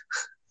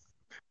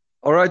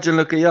 All right,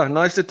 Gianluca. Yeah,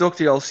 nice to talk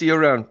to you. I'll see you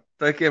around.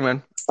 Take care,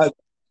 man.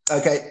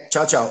 Okay.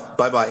 Ciao, ciao.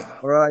 Bye-bye.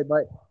 All right,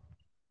 bye.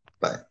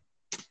 Bye.